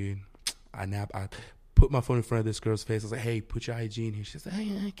immediately, dude, I put my phone in front of this girl's face. I was like, "Hey, put your IG in here." She's like,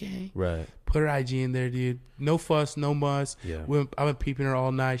 "Hey, okay." Right. Put her IG in there, dude. No fuss, no muss. Yeah. I've been peeping her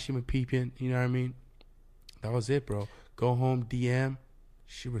all night. She been peeping. You know what I mean? That was it, bro. Go home, DM.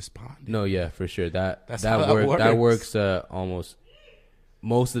 She responded. No, yeah, for sure. That how works almost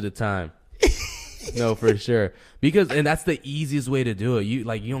most of the time. No, for sure. And that's the easiest way to do it. You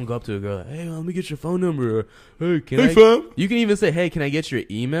don't go up to a girl like, "Hey, let me get your phone number," or "Hey, fam." You can even say, "Hey, can I get your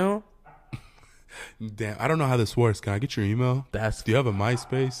email?" Damn, I don't know how this works. Can I get your email? Do you have a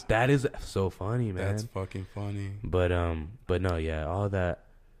MySpace? That is so funny, man. That's fucking funny. But no, yeah, all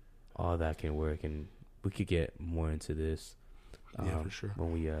that can work, and we could get more into this. Yeah, for sure.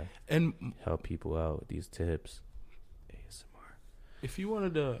 When we and help people out with these tips. ASMR. If you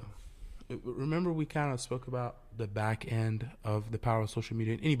wanted to, remember we kind of spoke about the back end of the power of social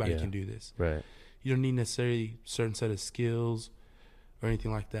media. Anybody can do this. Right. You don't need necessarily a certain set of skills or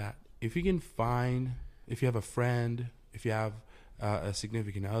anything like that. If you can find, if you have a friend, if you have a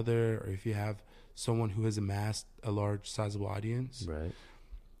significant other, or if you have someone who has amassed a large, sizable audience, right?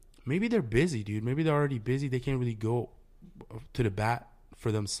 Maybe they're busy, dude. Maybe they're already busy. They can't really go to the bat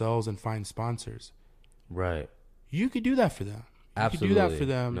for themselves and find sponsors. Right. You could do that for them. Absolutely. You could do that for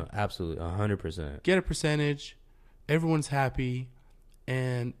them. No, absolutely. 100%. Get a percentage. Everyone's happy.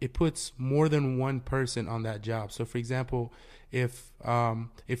 And it puts more than one person on that job. So, for example, if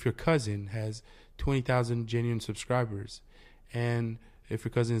your cousin has 20,000 genuine subscribers, and if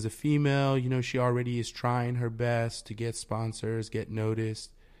your cousin is a female, you know, she already is trying her best to get sponsors, get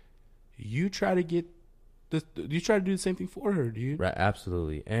noticed. You try to do the same thing for her, dude. Right,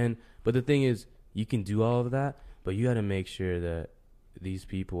 absolutely. But the thing is, you can do all of that, but you got to make sure that these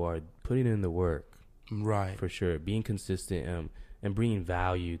people are putting in the work. Right. For sure. Being consistent and bringing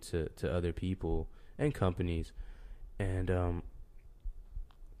value to other people and companies. And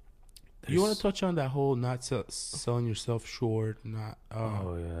you want to touch on that whole not selling yourself short? Not.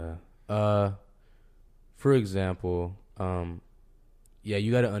 Oh yeah. For example, yeah,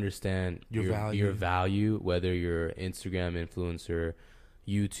 you got to understand your value, whether you're an Instagram influencer,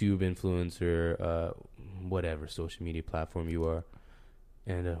 YouTube influencer, whatever social media platform you are,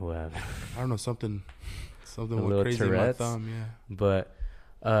 and whatever. I don't know, something went crazy Tourette's. in my thumb. Yeah. But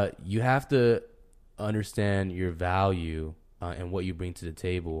you have to understand your value and what you bring to the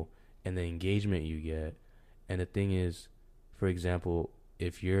table and the engagement you get. And the thing is, for example,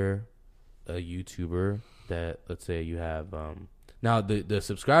 if you're a YouTuber that, let's say you have now the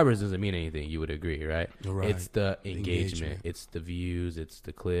subscribers doesn't mean anything, you would agree, right? Right. It's the engagement, it's the views, it's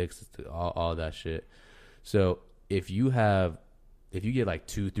the clicks, it's all that shit. So if you get like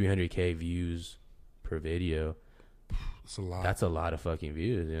 200-300K views per video, that's a lot. That's a lot of fucking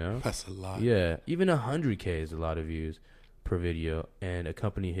views, you know? That's a lot. Yeah. Even 100K is a lot of views per video, and a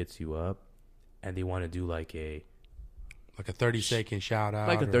company hits you up and they want to do like a 30-second shout out.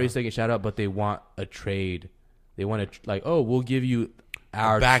 Like a 30-second shout out, but they want a trade. They want to we'll give you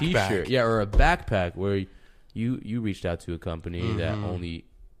our t-shirt. Yeah, or a backpack, where you reached out to a company that only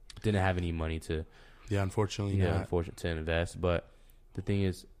didn't have any money to Yeah, unfortunately Yeah, not. unfortunate to invest. But the thing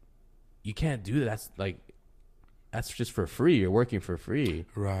is, you can't do that. That's just for free. You're working for free,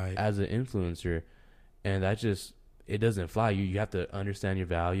 Right. as an influencer, and that just it doesn't fly. You have to understand your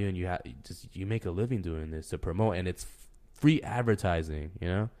value, and you make a living doing this to promote, and it's free advertising. You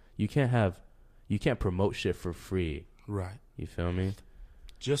know, you can't promote shit for free. Right. You feel me?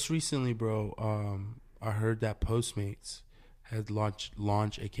 Just recently, bro, I heard that Postmates had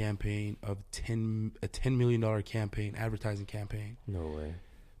launched a campaign of a $10 million campaign, advertising campaign, No way.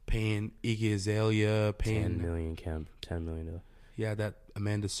 paying Iggy Azalea, paying $10 million. yeah, that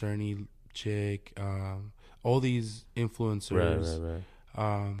Amanda Cerny chick, all these influencers,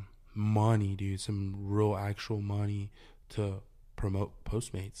 Right. money, dude, some real actual money to promote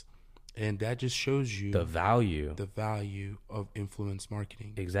Postmates, and that just shows you The value. of influence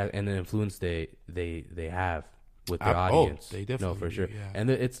marketing. Exactly, and the influence they have with their Oh, audience. they definitely for sure. do, yeah. And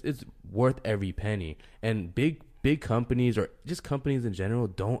it's worth every penny. And big companies or just companies in general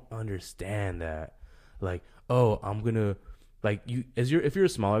don't understand that. Like, oh, I'm gonna like you if you're a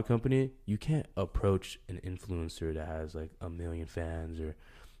smaller company, you can't approach an influencer that has like 1 million fans or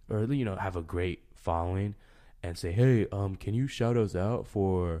you know have a great following and say, hey, can you shout us out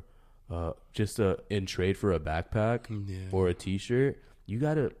for just in trade for a backpack Yeah. or a T-shirt? You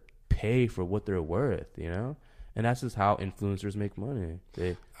gotta pay for what they're worth, you know. And that's just how influencers make money.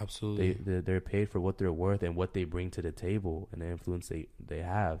 Absolutely. They're paid for what they're worth and what they bring to the table and the influence they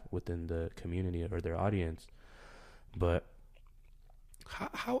have within the community or their audience. But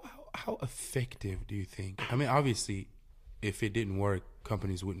How effective do you think? I mean, obviously, if it didn't work,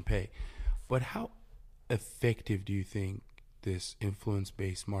 companies wouldn't pay. But how effective do you think this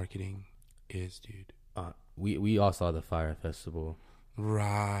influence-based marketing is, dude? we all saw the Fire Festival.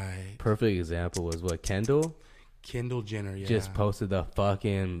 Right. Perfect example was what Kendall Jenner, yeah. just posted the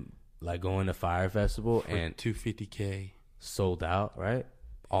fucking like going to Fire Festival for and $250K. sold out, right?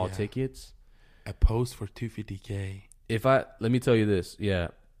 All Yeah. tickets. A post for $250K. Let me tell you this, yeah,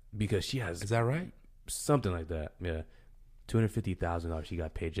 because she has Is that right? something like that, yeah, $250,000 she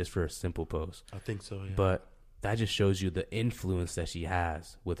got paid just for a simple post. I think so, yeah. But that just shows you the influence that she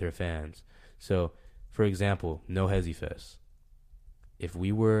has with her fans. So, for example, No Hesi Fest. If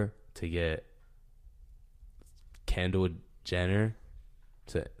we were to get Kendall Jenner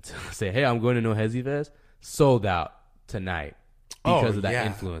to say, hey, I'm going to No Hesi Fest, sold out tonight because of that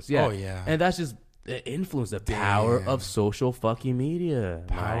influence. Yeah. Oh, yeah. And that's just the influence, the power of social fucking media.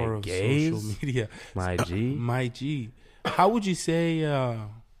 Power my of gays, social media. My G. My G. How would you say,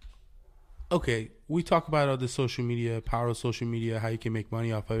 okay, we talk about all the social media, power of social media, how you can make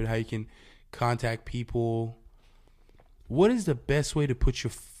money off of it, how you can contact people. What is the best way to put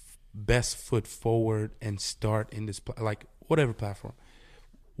your best foot forward and start in this, like whatever platform?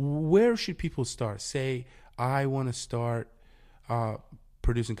 Where should people start? Say, I want to start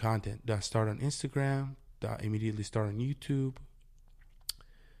producing content. Do I start on Instagram? Do I immediately start on YouTube?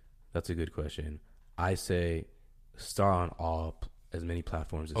 That's a good question. I say start on as many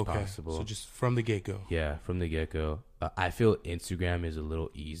platforms as possible. So just from the get-go. Yeah, from the get-go. I feel Instagram is a little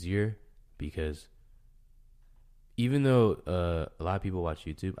easier because even though a lot of people watch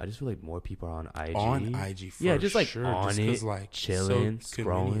YouTube, I just feel like more people are on IG. On IG, for yeah, just like sure. on just it, like chilling, so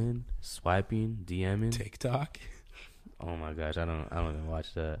scrolling, swiping, DMing. TikTok. Oh my gosh, I don't even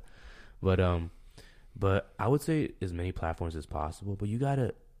watch that. But I would say as many platforms as possible. But you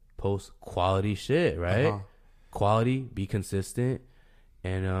gotta post quality shit, right? Uh-huh. Quality, be consistent,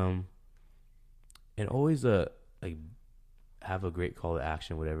 and always like have a great call to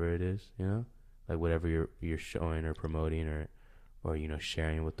action, whatever it is, you know, like whatever you're showing or promoting or you know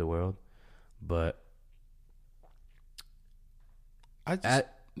sharing with the world. But I just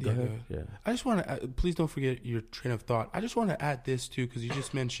go ahead. yeah. I just want to please don't forget your train of thought. I just want to add this too because you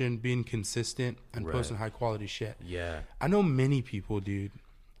just mentioned being consistent and Right. posting high quality shit. Yeah. I know many people, dude,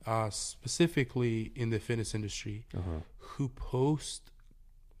 specifically in the fitness industry, who post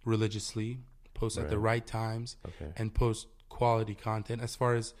religiously, post at the right times, and post quality content as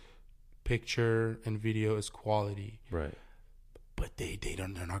far as picture and video is quality. Right. But they're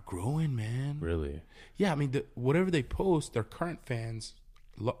not growing, man. Really? Yeah, I mean, whatever they post, their current fans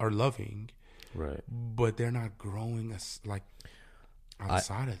are loving, Right. but they're not growing like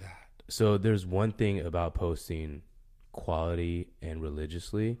outside of that. So there's one thing about posting quality and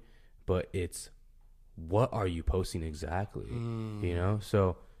religiously, but it's what are you posting exactly? You know?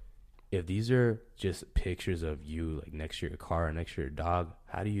 So if these are just pictures of you like next to your car or next to your dog,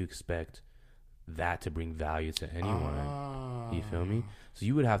 how do you expect that to bring value to anyone? You feel me? So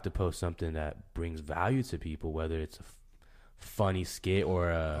you would have to post something that brings value to people, whether it's a funny skit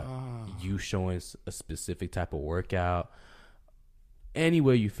or you showing a specific type of workout. Any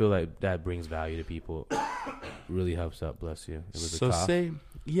way you feel like that brings value to people really helps out. Bless you. It was a cough. Say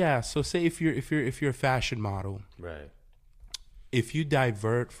if you're a fashion model, right? If you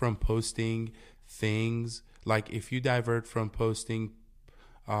divert from posting things, like if you divert from posting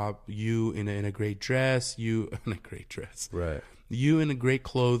you in a great dress, right? You in a great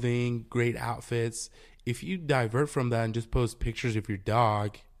clothing, great outfits. If you divert from that and just post pictures of your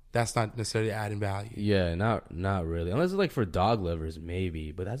dog, that's not necessarily adding value. Yeah, not really. Unless it's like for dog lovers,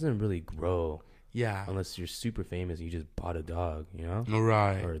 maybe, but that doesn't really grow. Yeah. Unless you're super famous and you just bought a dog, you know?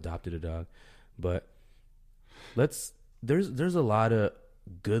 Right. Or adopted a dog. But there's a lot of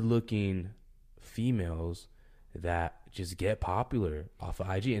good-looking females that just get popular off of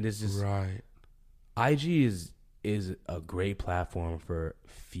IG, and this is right. IG is a great platform for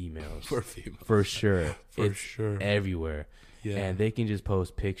females. For sure. For sure. Everywhere. Yeah. And they can just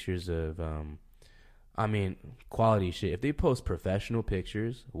post pictures of quality shit. If they post professional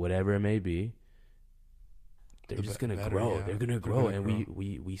pictures, whatever it may be, they're just gonna grow. Yeah. They're gonna grow, and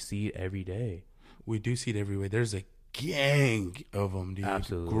we see it every day. We do see it every day. There's a gang of them, dude.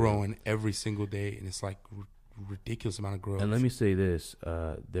 Absolutely. Growing every single day, and it's like ridiculous amount of growth. And let me say this: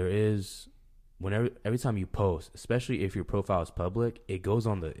 there is every time you post, especially if your profile is public, it goes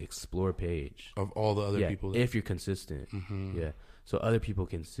on the explore page of all the other people. If you're consistent, yeah, so other people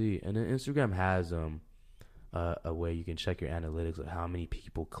can see. And then Instagram has a way you can check your analytics of how many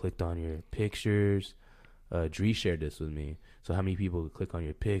people clicked on your pictures. Dree shared this with me. So how many people click on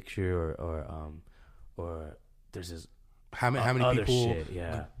your picture, or there's this. How many people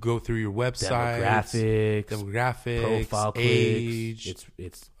go through your website? Demographics, profile age. Clicks.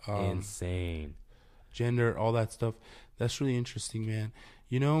 It's insane. Gender, all that stuff. That's really interesting, man.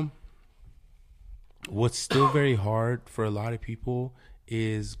 You know, what's still very hard for a lot of people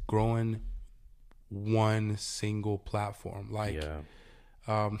is growing one single platform. Like,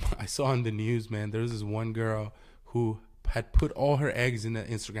 I saw in the news, man, there was this one girl who had put all her eggs in the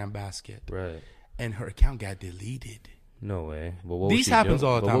Instagram basket. Right. And her account got deleted. No way. Well, these happens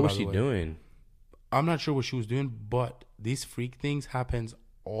all the time. What was she doing? I'm not sure what she was doing, but these freak things happens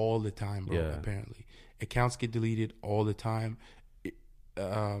all the time, bro. Yeah. Apparently, accounts get deleted all the time,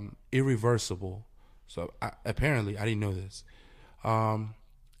 irreversible. So apparently, I didn't know this.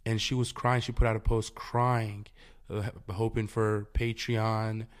 And she was crying. She put out a post crying, hoping for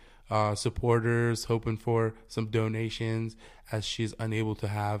Patreon supporters, hoping for some donations, as she's unable to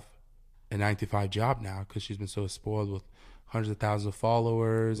have a 9-to-5 job now because she's been so spoiled with hundreds of thousands of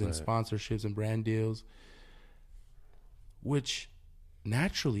followers and sponsorships and brand deals. Which,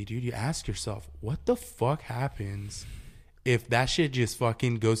 naturally, dude, you ask yourself, what the fuck happens if that shit just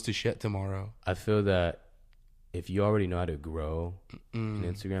fucking goes to shit tomorrow? I feel that if you already know how to grow in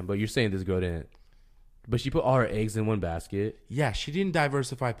Instagram, but you're saying this girl didn't, but she put all her eggs in one basket. Yeah, she didn't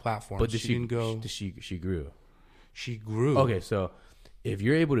diversify platforms. But she didn't go. She grew. She grew. Okay, so if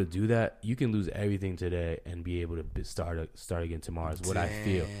you're able to do that, you can lose everything today and be able to start again tomorrow. Is what I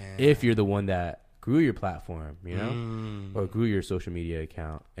feel. If you're the one that grew your platform, you know, or grew your social media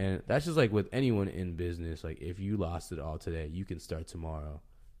account, and that's just like with anyone in business. Like if you lost it all today, you can start tomorrow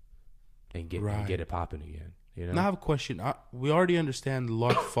and get it popping again. You know. Now I have a question. We already understand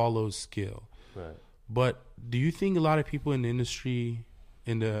luck follows skill, right? But do you think a lot of people in the industry,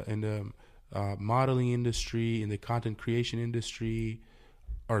 in the modeling industry, in the content creation industry,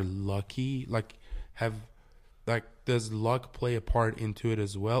 are lucky? Does luck play a part into it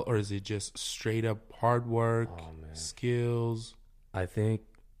as well, or is it just straight up hard work, skills? I think.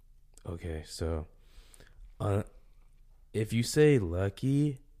 Okay, so if you say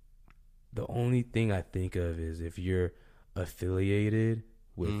lucky, the only thing I think of is if you're affiliated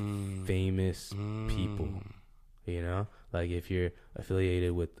with famous people, you know, like if you're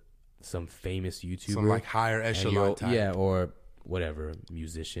affiliated with some famous YouTuber, some like higher echelon type, yeah, or whatever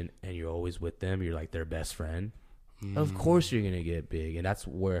musician, and you're always with them, you're like their best friend. Of course you're gonna get big, and that's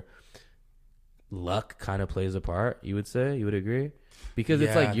where luck kind of plays a part. You would agree, because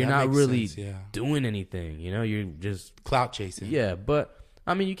it's like you're not really doing anything, you know, you're just clout chasing. Yeah, but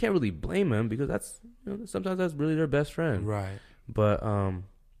I mean, you can't really blame them because that's, you know, sometimes that's really their best friend, right? But in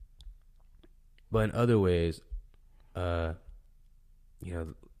other ways, you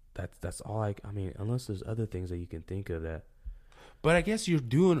know, that's all. I mean, unless there's other things that you can think of that. But I guess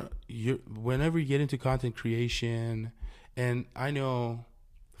whenever you get into content creation, and I know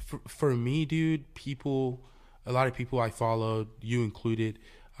for me, dude, a lot of people I followed, you included,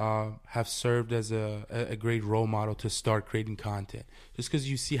 have served as a great role model to start creating content. Just because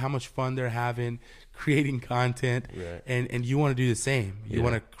you see how much fun they're having creating content, Right. and you want to do the same. You Yeah.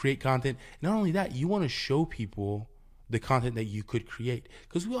 want to create content. Not only that, you want to show people the content that you could create,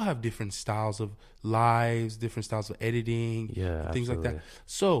 because we all have different styles of lives, different styles of editing, Yeah, things like that. absolutely.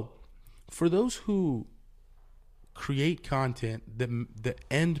 So for those who create content, the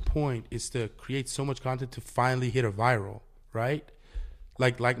end point is to create so much content to finally hit a viral, right?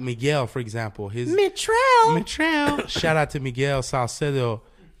 Like Miguel, for example, his Mitrell. shout out to Miguel Salcedo.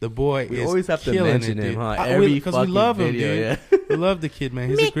 The boy We is always have to killing mention it, him, dude. huh? Every Because we fucking love video, him, dude. yeah. We love the kid, man.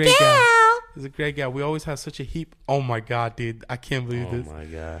 He's a great guy. He's a great guy. We always have such a heap. Oh my god, dude! I can't believe Oh this. my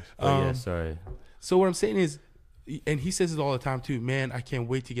gosh. Yeah, Um, sorry. So what I'm saying is, and he says it all the time too. Man, I can't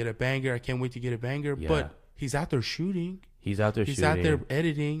wait to get a banger. I can't wait to get a banger. Yeah. But he's out there shooting. He's out there He's shooting. out there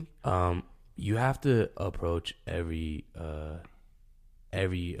editing. You have to approach every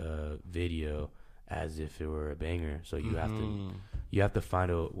video as if it were a banger. So you have to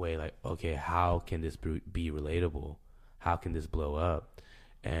find a way, like, okay, how can this be relatable? How can this blow up?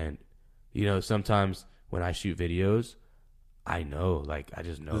 And sometimes when I shoot videos, I know, like, I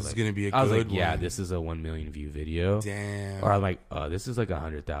just know This is like, gonna be a I was good like, yeah, one. this is a 1 million view video. Damn. Or I'm like, oh, this is like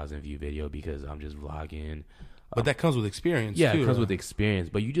 100,000 view video because I'm just vlogging. But that comes with experience. Yeah, too, it comes though. with experience,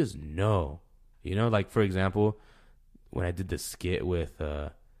 but you just know. Like, for example, when I did the skit with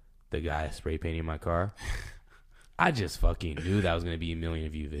the guy spray painting my car, I just fucking knew that was going to be a 1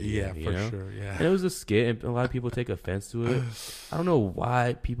 million view video. Yeah, you for know? sure. Yeah. And it was a skit, and a lot of people take offense to it. I don't know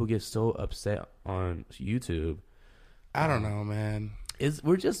why people get so upset on YouTube. I don't know, man.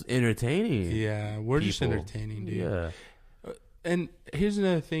 We're just entertaining. Yeah, we're just people. entertaining, dude. Yeah. And here's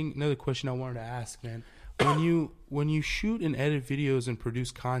another question I wanted to ask, man. When you shoot and edit videos and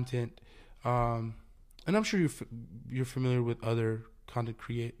produce content, and I'm sure you're familiar with other content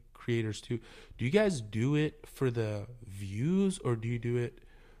creators too. Do you guys do it for the views, or do you do it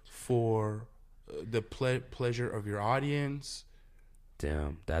for the pleasure of your audience?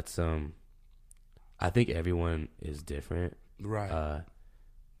 Damn, that's I think everyone is different. Right.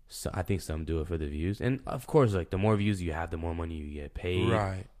 So I think some do it for the views, and of course, like, the more views you have, the more money you get paid.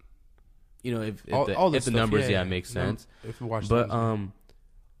 Right. If All the stuff, numbers make sense. If you watch, But those,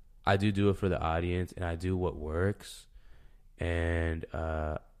 I do it for the audience, and I do what works, and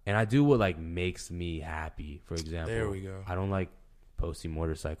I do what, like, makes me happy. For example, there we go. I don't like posting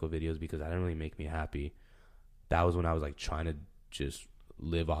motorcycle videos because that didn't really make me happy. That was when I was, like, trying to just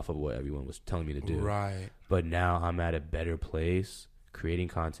live off of what everyone was telling me to do. Right. But now I'm at a better place creating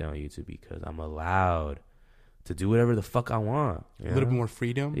content on YouTube because I'm allowed to do whatever the fuck I want. A little bit more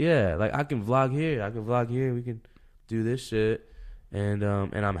freedom. Yeah, like, I can vlog here. We can do this shit, and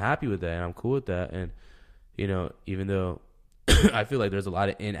I'm happy with that, and I'm cool with that. And even though I feel like there's a lot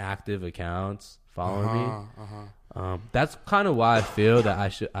of inactive accounts following me, that's kind of why I feel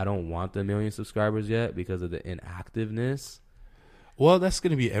that I don't want the 1 million subscribers yet, because of the inactiveness. Well, that's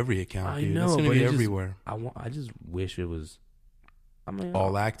gonna be every account. I Dude. know, That's gonna but be it just- everywhere. I just wish it was.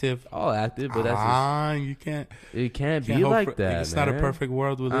 All active. all active, but that's You can't. it can't be Can't hope like for- that. It's man. not a perfect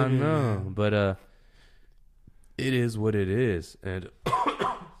world we live I in. know, man. but it is what it is, and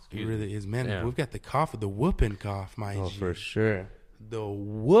It really is, man. Yeah. We've got the cough, the whooping cough, my oh, G. for sure. The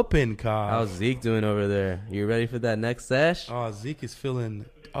whooping cough. How's Zeke doing over there? You ready for that next sesh? Oh, Zeke is feeling.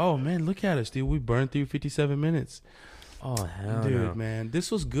 Oh man, look at us, dude. We burned through 57 minutes, Oh hell dude. no. Man,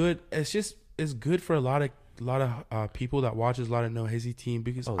 this was good. It's good for a lot of people that watches a lot of No Hesi team,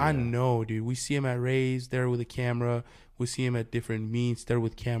 because Oh, I yeah. know, dude. We see him at Rays, there with a camera. We see him at different meets, there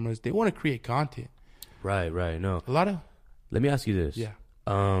with cameras. They want to create content. Right. No. A lot of Let me ask you this. yeah.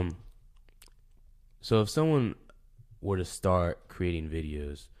 So if someone were to start creating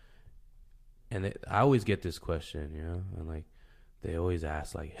videos, and I always get this question, and like they always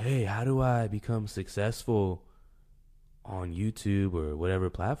ask, like, "Hey, how do I become successful on YouTube or whatever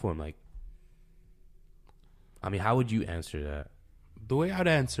platform?" Like, I mean, how would you answer that? The way I'd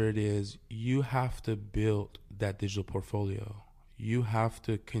answer it is, you have to build that digital portfolio. You have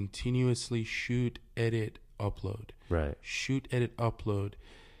to continuously shoot, edit, upload. Right. Shoot, edit, upload,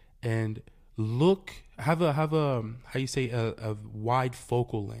 and have a how you say a wide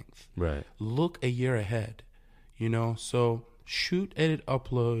focal length. Right. Look a year ahead, So shoot, edit,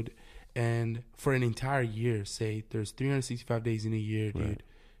 upload, and for an entire year, say there's 365 days in a year, dude. Right.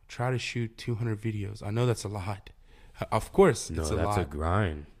 Try to shoot 200 videos. I know that's a lot. Of course, No, it's a that's lot. a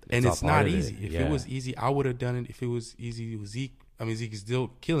grind. And all it's part not of it. easy. If Yeah. it was easy, I would have done it. If it was easy, Zeke is still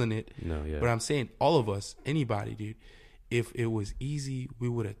killing it. No, yeah. But I'm saying all of us, anybody, dude, if it was easy, we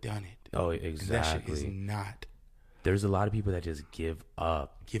would have done it. Oh, And that shit is exactly. not. there's a lot of people that just give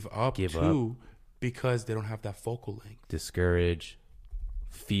up. Give up because they don't have that focal length. Discourage,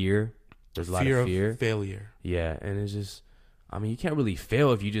 fear. There's a lot of fear. Of failure. Yeah, and it's just, I mean, you can't really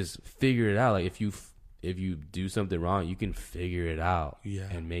fail if you just figure it out. Like if you do something wrong, you can figure it out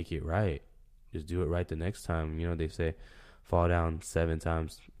and make it right. Just do it right the next time. You know, they say fall down 7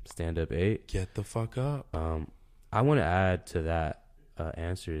 times, stand up 8. Get the fuck up. I want to add to that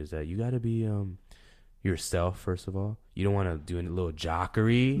answer is that you got to be yourself, first of all. You don't want to do any little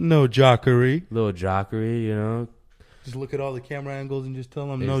jockery. No jockery. Little jockery, you know. Just look at all the camera angles and just tell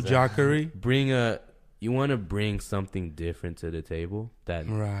them no jockery. You want to bring something different to the table that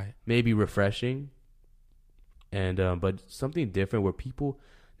right. may be refreshing, and but something different where people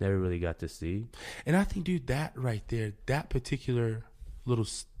never really got to see. And I think, dude, that right there, that particular little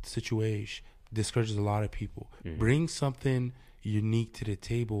situation discourages a lot of people. Mm-hmm. Bring something unique to the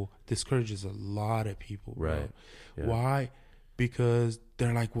table discourages a lot of people, bro. Right. Yeah. Why? Because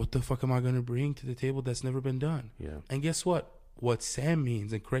they're like, what the fuck am I going to bring to the table that's never been done? Yeah. And guess what? What Sam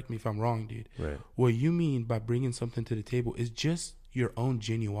means, and correct me if I'm wrong, dude. Right. What you mean by bringing something to the table is just your own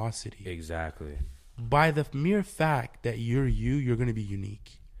genuosity. Exactly. By the mere fact that you're going to be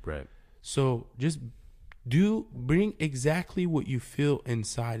unique. Right. So just bring exactly what you feel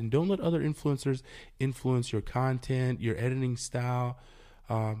inside, and don't let other influencers influence your content, your editing style,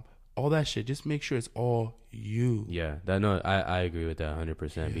 all that shit. Just make sure it's all you. Yeah, I agree with that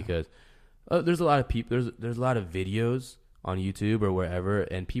 100% because there's a lot of people. There's a lot of videos on YouTube or wherever,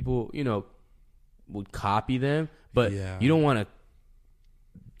 and people, you know, would copy them, but you don't want to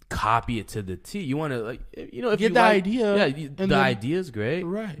copy it to the T. You want to, like, you know, if get you the like, idea. Yeah, the idea is great,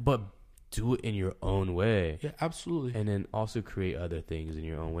 right? But do it in your own way. Yeah, absolutely. And then also create other things in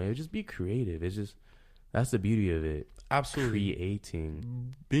your own way. Just be creative. It's just, that's the beauty of it. Absolutely.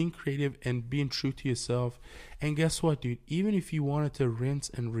 Creating. Being creative and being true to yourself. And guess what, dude? Even if you wanted to rinse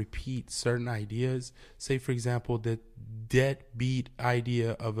and repeat certain ideas, say, for example, the deadbeat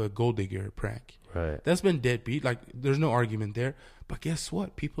idea of a gold digger prank. Right. That's been deadbeat. Like, there's no argument there. But guess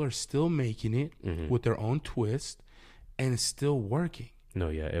what? People are still making it with their own twist, and it's still working. No,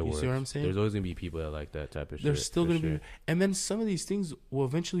 yeah, it works. You see what I'm saying? There's always going to be people that like that type of shit. There's still going to be. And then some of these things will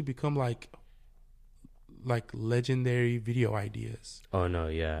eventually become like legendary video ideas. Oh, no,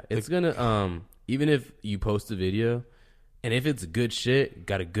 yeah. It's going to, even if you post a video, and if it's good shit,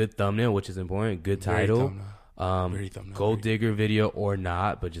 got a good thumbnail, which is important, good title. Very thumbnail. Gold digger video or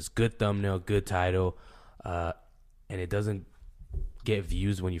not, but just good thumbnail, good title, and it doesn't get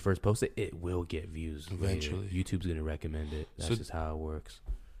views when you first post it, it will get views eventually. YouTube's going to recommend it. That's just how it works.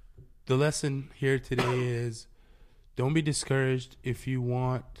 The lesson here today is don't be discouraged if you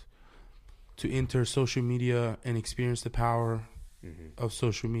want to enter social media and experience the power of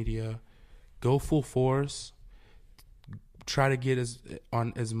social media. Go full force. Try to get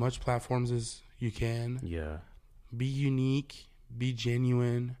on as much platforms as you can. Yeah. Be unique. Be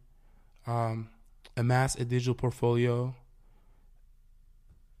genuine. Amass a digital portfolio.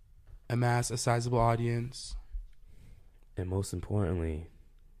 Amass a sizable audience. And most importantly,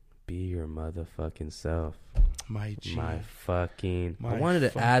 be your motherfucking self. My G. I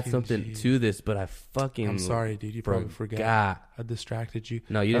wanted to add something to this, but I'm sorry, dude. You probably forgot. I distracted you.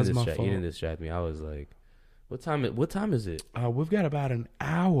 No, you didn't distract me. I was like, what time is it? We've got about an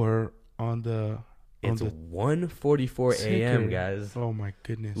hour on the... It's 1:44 a.m., guys. Oh my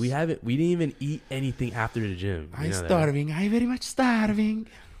goodness. We didn't even eat anything after the gym. I'm starving. I'm very much starving.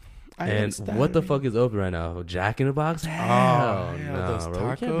 What the fuck is open right now? Jack in the Box? Hell no, bro.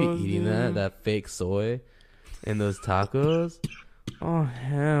 Tacos, we can't be eating that fake soy and those tacos. Oh,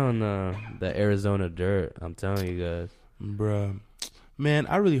 hell no. That Arizona dirt. I'm telling you guys. Bruh. Man,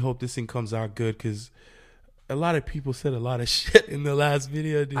 I really hope this thing comes out good because a lot of people said a lot of shit in the last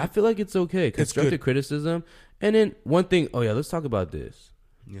video, dude. I feel like it's okay. Constructive criticism. And then one thing. Oh, yeah. Let's talk about this.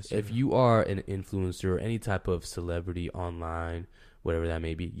 Yes, sir. If you are an influencer or any type of celebrity online, whatever that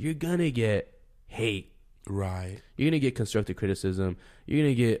may be, you're going to get hate. Right. You're going to get constructive criticism. You're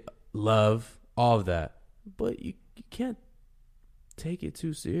going to get love, all of that. But you can't take it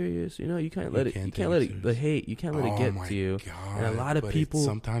too serious. You know, you can't let the hate, you can't let it get to you. God, and a lot of people it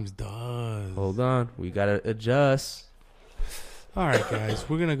sometimes does. Hold on. We got to adjust. All right, guys.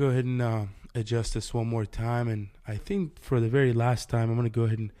 We're going to go ahead and adjust this one more time. And I think for the very last time, I'm going to go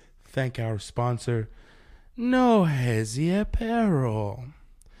ahead and thank our sponsor, No Hesi Apparel,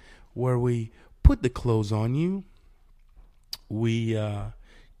 where we put the clothes on you. We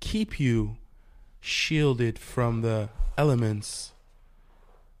keep you shielded from the elements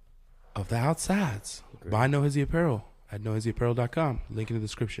of the outsides. Great. Buy No Hesi Apparel at nohesiapparel.com. Link in the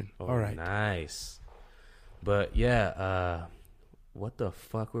description. Oh, all right. Nice. But yeah, what the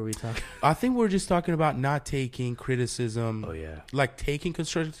fuck were we talking? I think we're just talking about not taking criticism. Oh yeah, like taking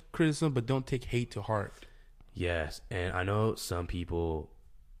constructive criticism, but don't take hate to heart. yes. And I know some people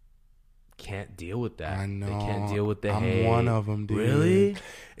can't deal with that. I know. They can't deal with the I'm hate. one of them, dude. Really?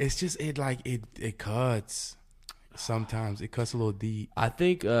 It's just it cuts. Sometimes it cuts a little deep. I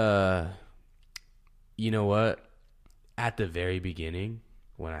think you know what? At the very beginning,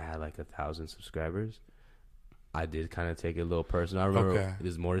 when I had like 1,000 subscribers, I did kind of take it a little personal. I remember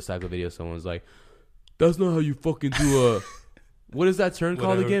this motorcycle video. Someone's like, "That's not how you fucking do a." What is that turn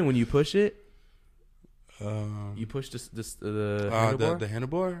called again? When you push it, you push the handlebar. The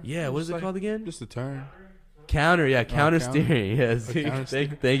handlebar. Yeah, what is it called again? Just a turn. Counter, yeah, counter steering. Yeah,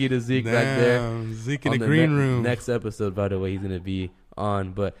 Zeke. Thank you to Zeke back there. Zeke in the green room. Next episode, by the way, he's gonna be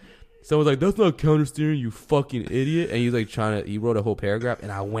on. But someone's like, "That's not counter steering, you fucking idiot!" And he's like he wrote a whole paragraph,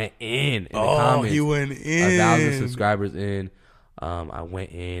 and I went in the comments. He went in. 1,000 subscribers in. I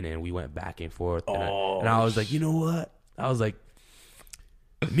went in, and we went back and forth. And I was like, you know what? I was like,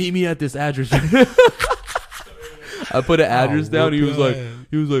 meet me at this address. I put an address down. He was like,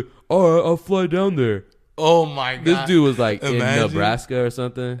 all right, I'll fly down there. Oh my god! This dude was like in Nebraska or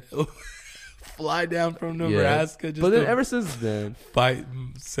something. Fly down from Nebraska. Yeah. But then ever since then, fight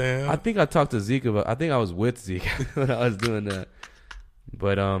Sam. I think I talked to Zeke about. I think I was with Zeke when I was doing that.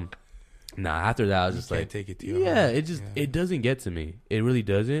 But after that I was just like, take it to it doesn't get to me. It really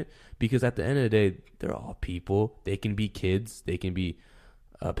doesn't, because at the end of the day, they're all people. They can be kids. They can be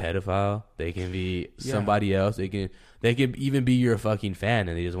a pedophile. They can be somebody else. They can even be your fucking fan,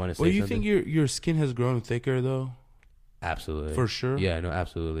 and they just want to say something. Well, you think your skin has grown thicker though? Absolutely, for sure. Yeah, no,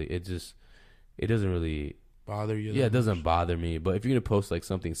 absolutely. It doesn't really bother you. Yeah, it doesn't bother me. But if you're gonna post like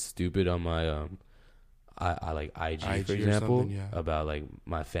something stupid on my I like IG for example, about like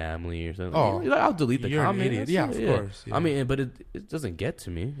my family or something. I'll delete the comment. An idiot. Yeah, of course. Yeah. I mean, but it doesn't get to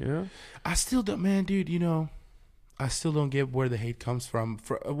me. You know, I still don't, man, dude. You know, I still don't get where the hate comes from.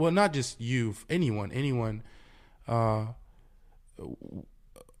 Well, not just you, anyone. I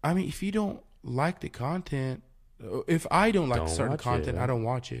mean, if you don't like the content, if I don't like certain content, I don't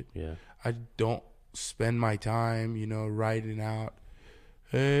watch it. Yeah, I don't spend my time, writing out,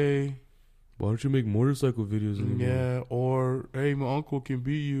 hey, why don't you make motorcycle videos anymore? Yeah, or hey, my uncle can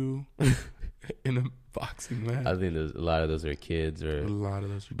beat you in a boxing match. I think a lot of those are kids, or a lot of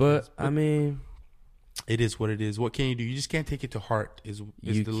those are but, kids. But I mean, it is what it is. What can you do? You just can't take it to heart. Is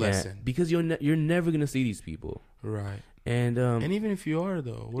the lesson, because you're never gonna see these people, right? And even if you are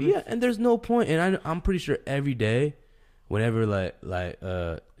though, and there's no point. And I'm pretty sure every day, whenever like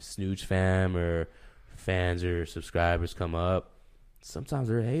Snewj fam or fans or subscribers come up, sometimes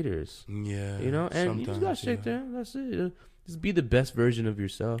they're haters. Yeah, and you just gotta shake there. That's it. Just be the best version of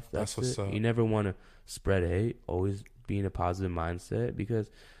yourself. That's what's up. You never want to spread hate. Always be in a positive mindset,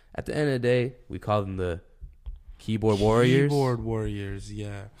 because at the end of the day, we call them the keyboard warriors. Keyboard warriors,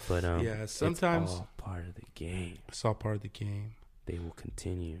 yeah. But sometimes it's all part of the game. It's all part of the game. They will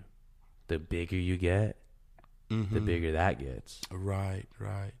continue. The bigger you get, the bigger that gets. Right.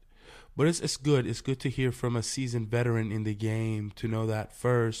 But it's good. It's good to hear from a seasoned veteran in the game, to know that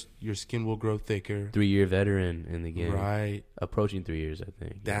first, your skin will grow thicker. 3-year veteran in the game. Right. Approaching 3 years, I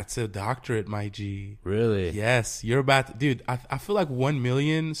think. That's a doctorate, my G. Really? Yes. You're about to, dude, I feel like 1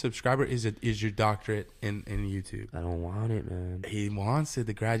 million subscriber is your doctorate in YouTube. I don't want it, man. He wants it.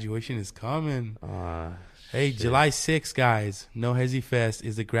 The graduation is coming. Hey, shit. July 6th, guys. No Hesi Fest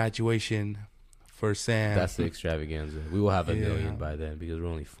is the graduation for Sam. That's the extravaganza. We will have 1 million by then, because we're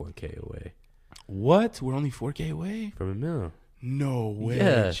only 4K away. What? We're only 4K away? From 1 million. No way.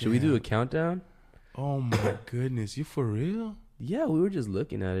 Yeah. Should we do a countdown? Oh my goodness. You for real? Yeah, we were just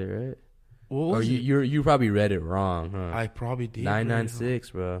looking at it, right? What was it? You probably read it wrong, huh? I probably did.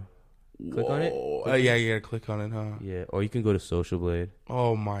 996, bro. Click on it. Yeah, you gotta click on it, huh? Yeah, or you can go to Social Blade.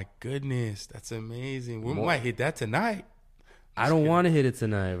 Oh my goodness, that's amazing. We might hit that tonight. I don't want to hit it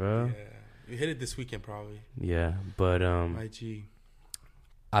tonight, bro. Yeah. You hit it this weekend, probably. Yeah, but IG.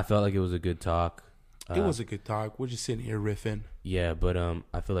 I felt like it was a good talk. It was a good talk. We're just sitting here riffing. Yeah, but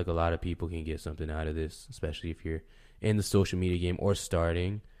I feel like a lot of people can get something out of this, especially if you're in the social media game or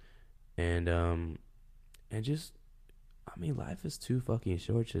starting, and just, I mean, life is too fucking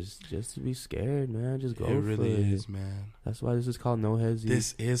short just to be scared, man. Just go. It really is, man. That's why this is called No Hesi.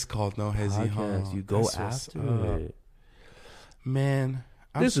 This is called No Hesi, huh? You go after it, man.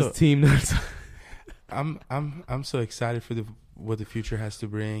 This is Team Nuts. I'm so excited for what the future has to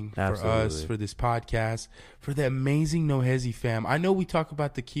bring. Absolutely. For us, for this podcast, for the amazing No Hesi fam. I know we talk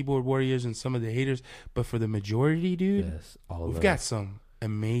about the keyboard warriors and some of the haters, but for the majority, dude, yes, we've got some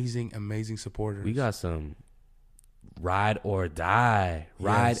amazing supporters. We got some ride or die.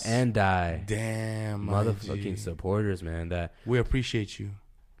 Ride and die. Damn, motherfucking supporters, man. That we appreciate you.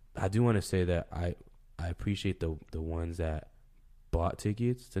 I do want to say that I appreciate the ones that bought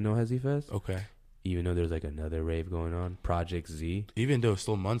tickets to No Hesi Fest. Okay. Even though there's like another rave going on, Project Z. Even though it's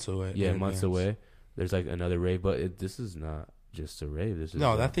still months away. Yeah, months away. There's like another rave, but this is not just a rave. This is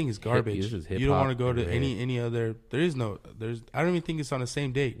that thing is garbage. This is hip-hop. You don't want to go to rave. any other. I don't even think it's on the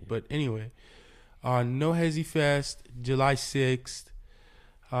same date. But anyway, No Hesi Fest, July 6th.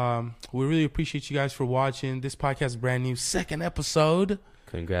 We really appreciate you guys for watching. This podcast is brand new, second episode.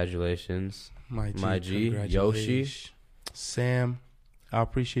 Congratulations, my G, Yoshi, Yoshi, Sam. I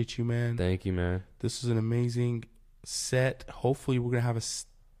appreciate you, man. Thank you, man. This was an amazing set. Hopefully, we're gonna have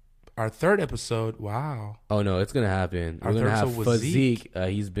our third episode. Wow. Oh no, it's gonna happen. Our we're gonna third have episode was Zeke.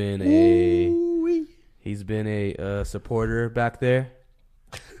 He's been a supporter back there.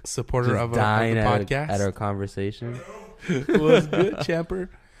 Supporter of the podcast at our conversation. Was good, Champer.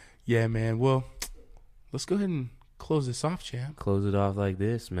 Yeah, man. Well, let's go ahead and close this off, champ. Close it off like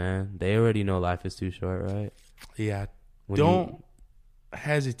this, man. They already know life is too short, right? Yeah. Don't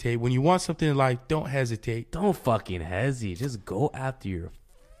hesitate. When you want something in life, don't hesitate. Don't fucking hesitate. Just go after your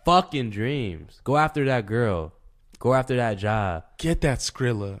fucking dreams. Go after that girl. Go after that job. Get that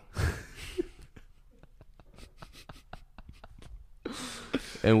Skrilla.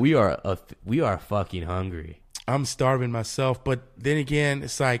 And we are fucking hungry. I'm starving myself, but then again,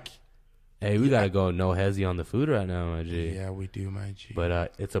 it's like, hey, we gotta go no hesi on the food right now, my G. Yeah, we do, my G.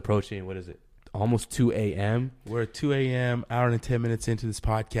 But it's approaching, what is it? Almost 2 a.m. We're at 2 a.m., hour and 10 minutes into this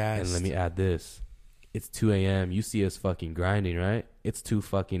podcast. And let me add this. It's 2 a.m. You see us fucking grinding, right? It's 2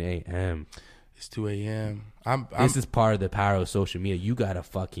 fucking a.m. It's 2 a.m. This is part of the power of social media. You gotta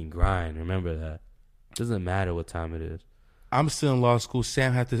fucking grind. Remember that. Doesn't matter what time it is. I'm still in law school.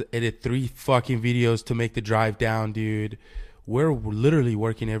 Sam had to edit 3 fucking videos to make the drive down, dude. We're literally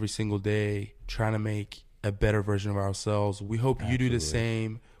working every single day trying to make a better version of ourselves. We hope you do the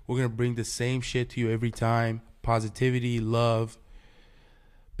same. We're going to bring the same shit to you every time. Positivity, love,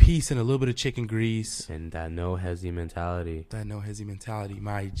 peace, and a little bit of chicken grease. And that no hesi mentality.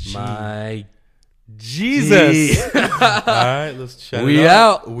 My G. My Jesus. All right, let's shut it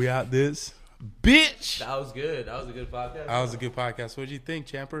up. We out this. Bitch. That was good. That was a good podcast. That was a good podcast. What did you think,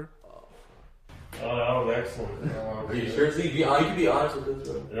 Champer? Oh, that was excellent. Are you sure? See, you can be honest with this,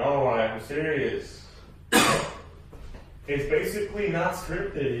 bro. No, I'm serious. It's basically not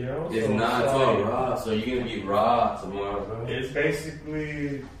scripted, you know? It's not totally raw, so you're going to be raw tomorrow, bro. It's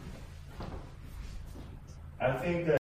basically, I think that